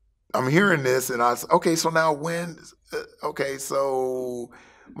I'm hearing this and I was, okay, so now so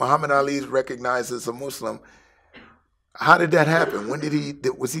Muhammad Ali is recognized as a Muslim. How did that happen? When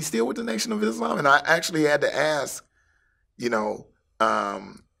was he still with the Nation of Islam? And I actually had to ask, and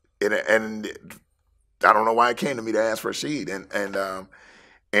I don't know why it came to me to ask Rashid, and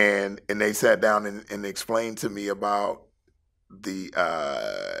they sat down and explained to me about the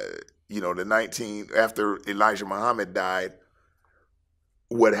after Elijah Muhammad died,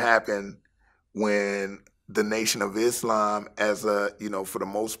 what happened when the Nation of Islam, as for the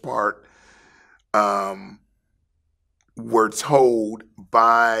most part, were told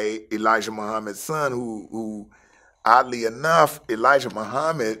by Elijah Muhammad's son, who oddly enough, Elijah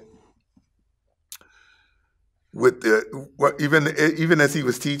Muhammad, even as he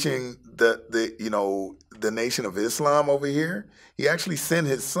was teaching the Nation of Islam over here, he actually sent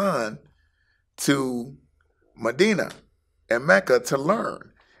his son to Medina and Mecca to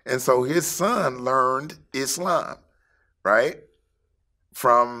learn. And so his son learned Islam, right?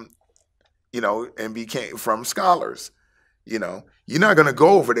 From, and became from scholars. You're not going to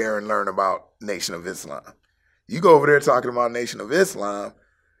go over there and learn about Nation of Islam. You go over there talking about Nation of Islam,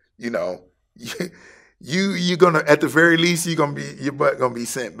 you're gonna, at the very least, your butt gonna be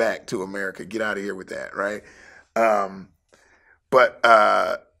sent back to America. Get out of here with that, right?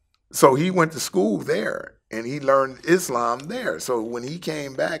 So he went to school there and he learned Islam there. So when he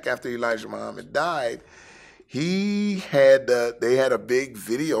came back after Elijah Muhammad died, they had a big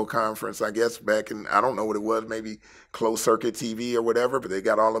video conference, I guess, back in, I don't know what it was, maybe closed circuit TV or whatever, but they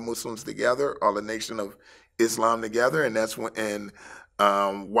got all the Muslims together, all the Nation of Islam together, and that's when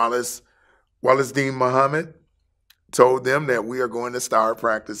Wallace Dean Muhammad told them that we are going to start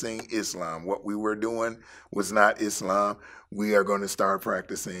practicing Islam. What we were doing was not Islam. We are going to start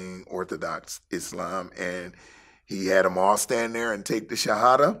practicing Orthodox Islam. And he had them all stand there and take the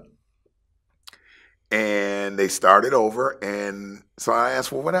Shahada. And they started over. And so I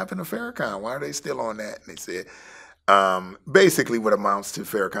asked, well, what happened to Farrakhan? Why are they still on that? And they said, basically what amounts to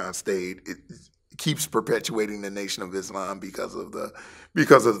Farrakhan stayed, it keeps perpetuating the Nation of Islam because of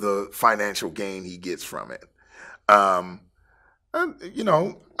the financial gain he gets from it. I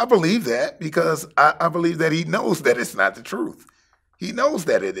believe that because I believe that he knows that it's not the truth. He knows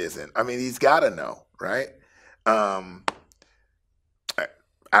that it isn't. I mean, he's got to know, right? I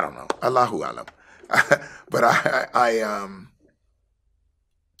don't know. Allahu Alam. But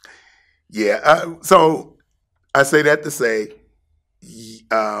so I say that to say,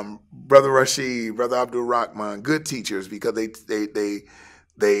 Brother Rashid, Brother Abdul Rahman, good teachers, because they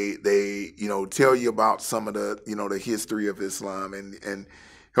tell you about some of the the history of Islam and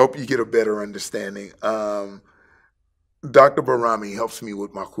help you get a better understanding. Dr. Barami helps me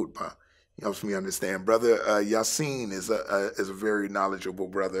with my khutbah. He helps me understand. Brother Yasin is a very knowledgeable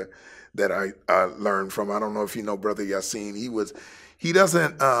brother that I learned from. I don't know if you know Brother Yasin. He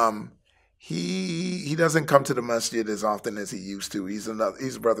doesn't come to the masjid as often as he used to. He's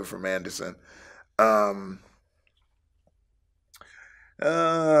a brother from Anderson.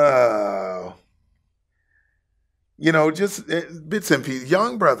 Just bits and pieces.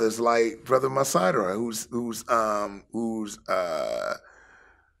 Young brothers like Brother Masaidra,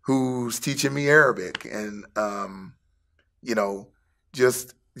 who's teaching me Arabic, and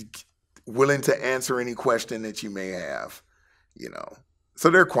just willing to answer any question that you may have. So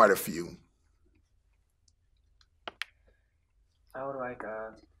there are quite a few. I would like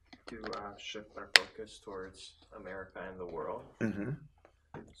to shift our focus towards America and the world. Mm-hmm.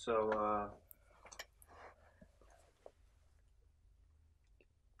 So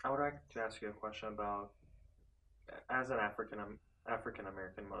I would like to ask you a question about, as an African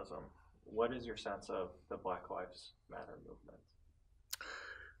American Muslim, what is your sense of the Black Lives Matter movement?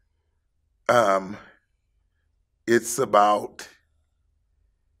 It's about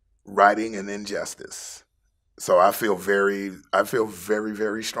righting an injustice. So I feel very,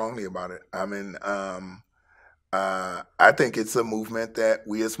 very strongly about it. I mean, I think it's a movement that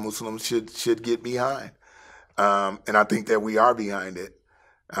we as Muslims should get behind, and I think that we are behind it.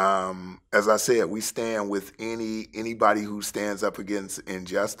 As I said, we stand with anybody who stands up against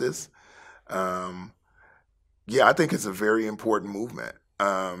injustice. Um, yeah, I think it's a very important movement,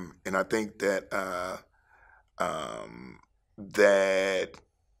 and I think that that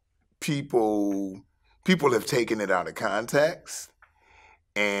people people have taken it out of context,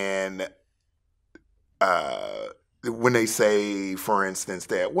 and uh, when they say, for instance,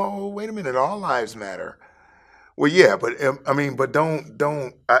 that, well, wait a minute, all lives matter. Well, yeah, but I mean, but don't,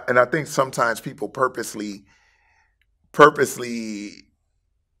 and I think sometimes people purposely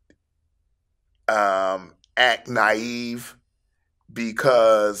act naive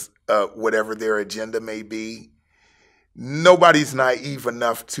because whatever their agenda may be. Nobody's naive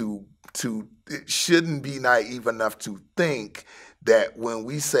enough to it shouldn't be naive enough to think that when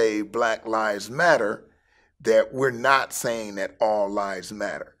we say Black Lives Matter, that we're not saying that all lives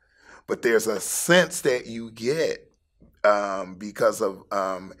matter. But there's a sense that you get because of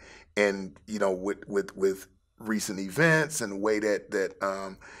and you know with recent events and the way that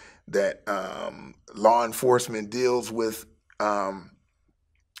law enforcement deals with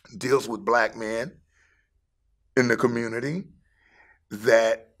Black men in the community,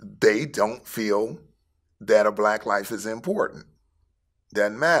 that they don't feel that a Black life is important,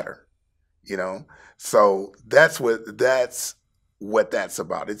 doesn't matter, you know. So that's what that's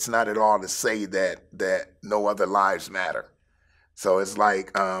about. It's not at all to say that no other lives matter. So it's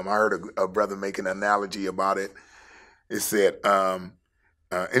like I heard a brother make an analogy about it. It said, and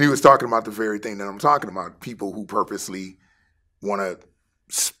he was talking about the very thing that I'm talking about: people who purposely want to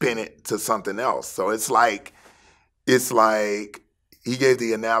spin it to something else. So it's like he gave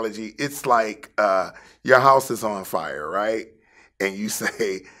the analogy. It's like your house is on fire, right? And you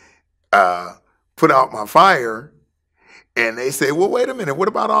say, "Put out my fire," and they say, "Well, wait a minute. What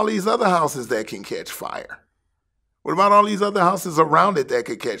about all these other houses that can catch fire? What about all these other houses around it that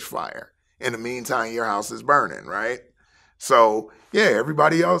could catch fire? In the meantime, your house is burning, right?" So yeah,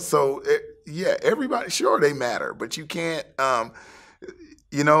 everybody else. So yeah, everybody. Sure, they matter, but you can't.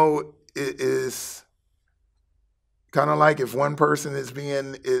 It is kind of like if one person is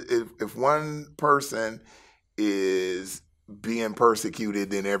being if one person is being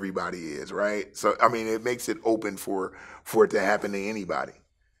persecuted, then everybody is, right? So I mean, it makes it open for it to happen to anybody.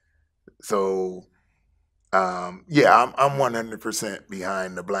 So yeah, I'm 100%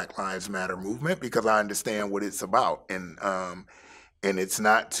 behind the Black Lives Matter movement because I understand what it's about, and it's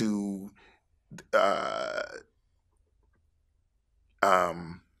not to uh,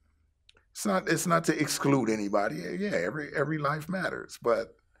 um, it's not to exclude anybody. Yeah, every life matters,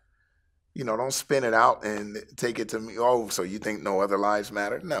 but don't spin it out and take it to me. Oh, so you think no other lives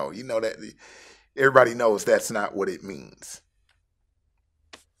matter? No, you know that everybody knows that's not what it means.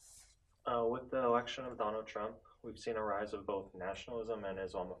 With the election of Donald Trump, we've seen a rise of both nationalism and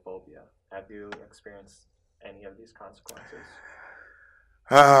Islamophobia. Have you experienced any of these consequences?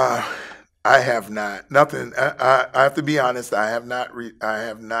 Uh, I have not. Nothing. I have to be honest. I have not. I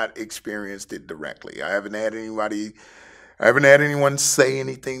have not experienced it directly. I haven't had anybody. I haven't had anyone say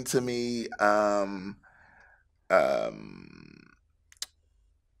anything to me. Um, uh,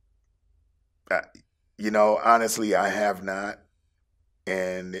 honestly, I have not.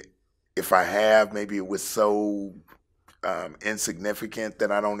 And if I have, maybe it was so insignificant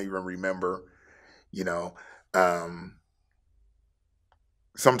that I don't even remember. You know, um,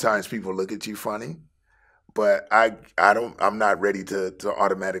 sometimes people look at you funny, but I don't. I'm not ready to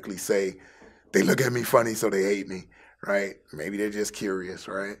automatically say they look at me funny, so they hate me, right? Maybe they're just curious,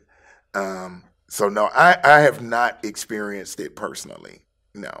 right? So no, I have not experienced it personally.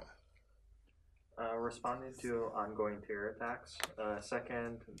 No. Responding to ongoing terror attacks, a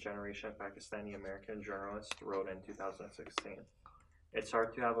second generation Pakistani American journalist wrote in 2016. It's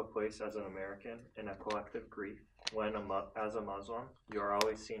hard to have a place as an American in a collective grief when, as a Muslim, you are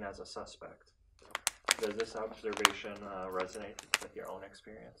always seen as a suspect. Does this observation resonate with your own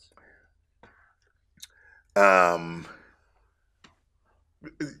experience? Um,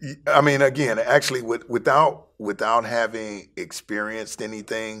 I mean, again, actually, without having experienced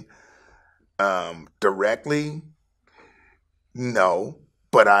anything directly, no.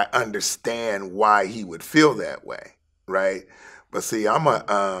 But I understand why he would feel that way, right? But see, I'm.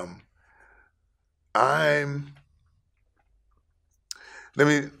 Let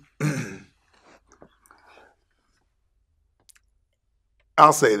me.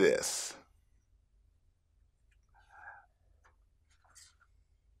 I'll say this.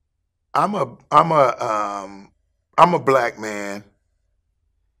 I'm a I'm a I'm a Black man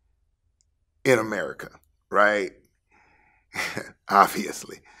in America, right?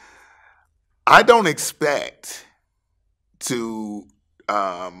 Obviously, I don't expect to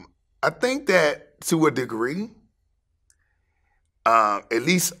I think that to a degree, at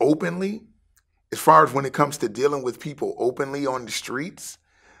least openly, as far as when it comes to dealing with people openly on the streets,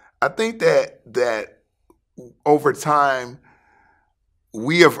 I think that over time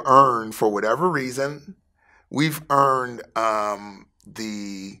we have earned, for whatever reason, we've earned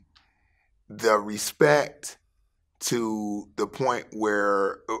the respect to the point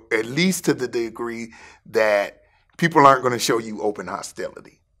where, at least to the degree that people aren't going to show you open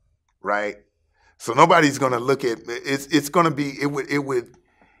hostility, right? So nobody's going to look at it's going to be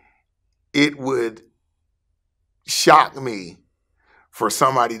it would shock me for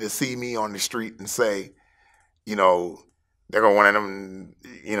somebody to see me on the street and say, you know, they're going to one of them,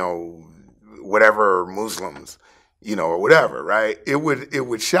 you know, whatever Muslims, you know, or whatever, right? It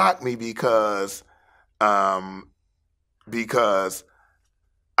would shock me because I've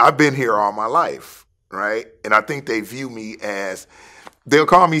been here all my life, right? And I think they view me as, they'll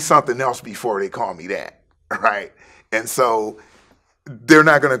call me something else before they call me that, right? And so they're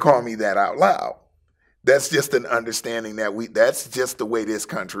not going to call me that out loud. That's just an understanding that that's just the way this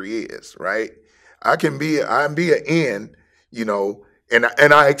country is, right? I can be an N, you know, and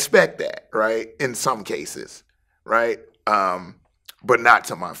I expect that, right? In some cases, right? But not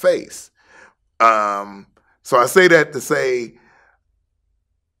to my face. So I say that to say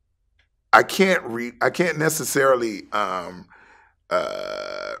I can't necessarily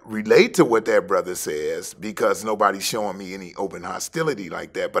relate to what that brother says because nobody's showing me any open hostility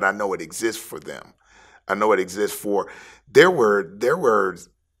like that, but I know it exists for them. I know it exists for, there were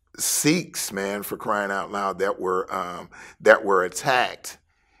Sikhs, man, for crying out loud, that were attacked,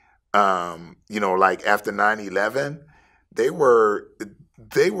 you know, like after 9/11, they were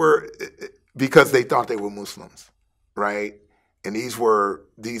because they thought they were Muslims, right? And these are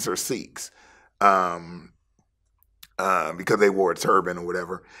Sikhs, because they wore a turban or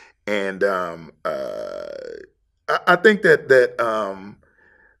whatever. And I think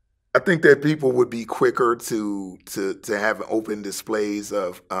I think that people would be quicker to have open displays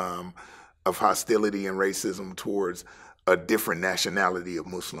of hostility and racism towards a different nationality of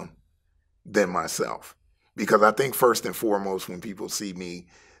Muslim than myself, because I think first and foremost when people see me,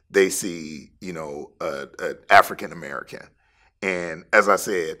 they see, you know, African American, and as I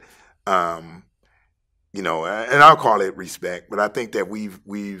said, you know, and I'll call it respect, but I think that we've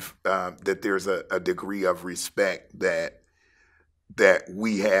that there's a degree of respect that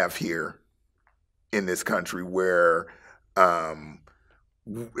we have here in this country where,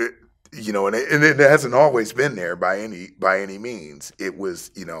 you know, and it hasn't always been there by any means. It was,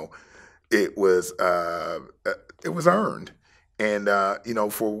 you know, it was earned, and you know,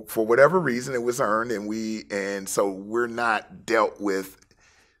 for whatever reason, it was earned, and so we're not dealt with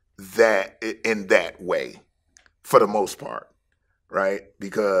that in that way for the most part, right?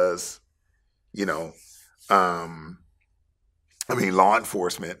 Because, you know, I mean, law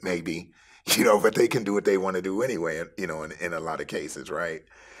enforcement maybe, you know, but they can do what they want to do anyway, you know, in a lot of cases, right?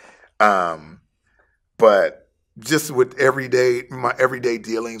 But just with my everyday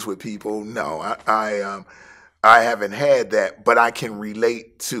dealings with people, no, I haven't had that, but I can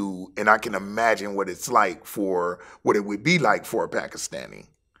relate to, and I can imagine what it would be like for a Pakistani,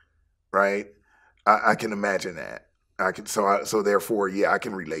 right? I can imagine that. So therefore, yeah, I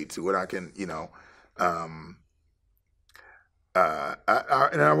can relate to it. I can, you know, and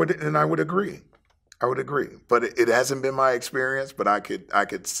I would agree. I would agree, but it hasn't been my experience. But I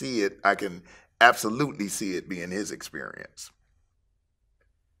could see it. I can absolutely see it being his experience.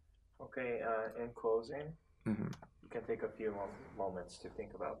 Okay. In closing, Mm-hmm. you can take a few moments to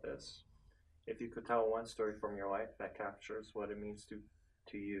think about this. If you could tell one story from your life that captures what it means to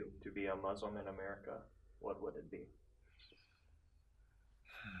you to be a Muslim in America, what would it be?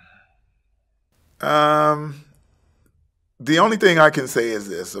 The only thing I can say is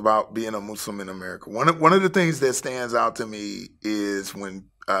this about being a Muslim in America. One of the things that stands out to me is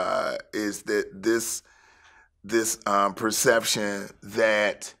is that this perception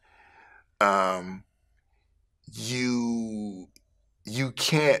that you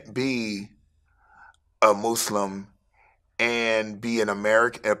can't be a Muslim and be a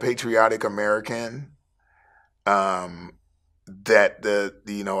patriotic American. That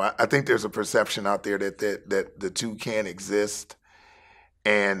you know, I think there's a perception out there that the two can't exist,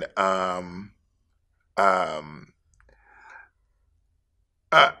 and I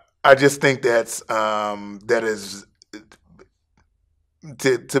just think that is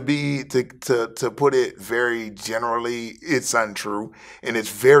to put it very generally, it's untrue, and it's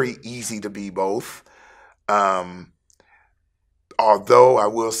very easy to be both. Although I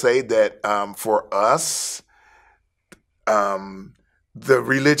will say that for us, the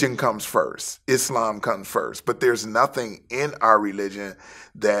religion comes first. Islam comes first, but there's nothing in our religion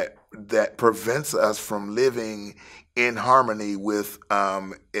that prevents us from living in harmony with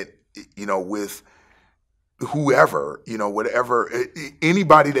with whoever, whatever,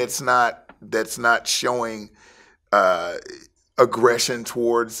 anybody that's not showing uh, aggression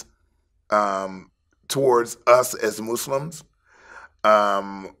towards us as Muslims,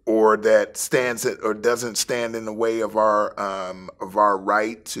 or that stands it or doesn't stand in the way of our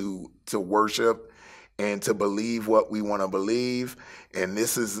right to worship and to believe what we want to believe. And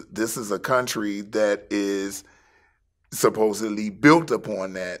this is a country that is supposedly built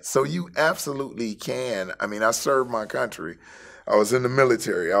upon that. So you absolutely can. I mean, I served my country. I was in the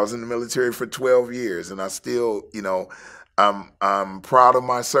military. I was in the military for 12 years, and I still, I'm proud of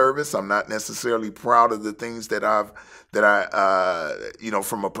my service. I'm not necessarily proud of the things that I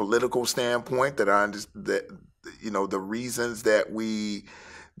from a political standpoint, that I understand, that the reasons that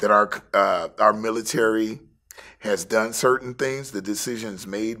our military has done certain things, the decisions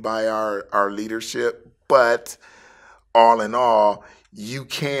made by our leadership, but all in all, you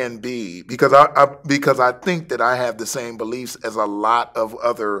can be, because I think that I have the same beliefs as a lot of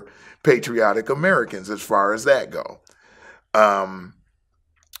other patriotic Americans as far as that go. Um,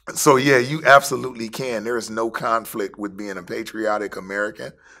 so yeah, you absolutely can. There is no conflict with being a patriotic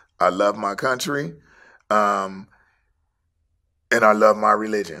American. I love my country, um, and I love my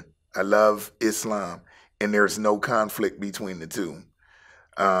religion. I love Islam, and there's no conflict between the two.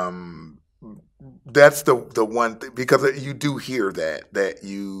 Um, that's the one thing, because you do hear that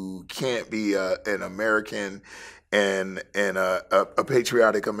you can't be an American and a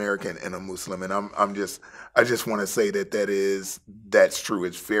patriotic American and a Muslim, and I just want to say that's true.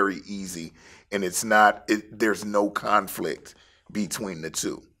 It's very easy, and it's not. There's no conflict between the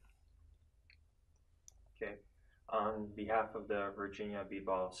two. Okay. On behalf of the Virginia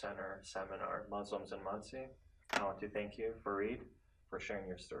B-Ball Center Seminar Muslims in Muncie, I want to thank you, Fareed, for sharing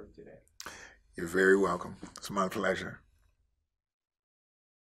your story today. You're very welcome. It's my pleasure.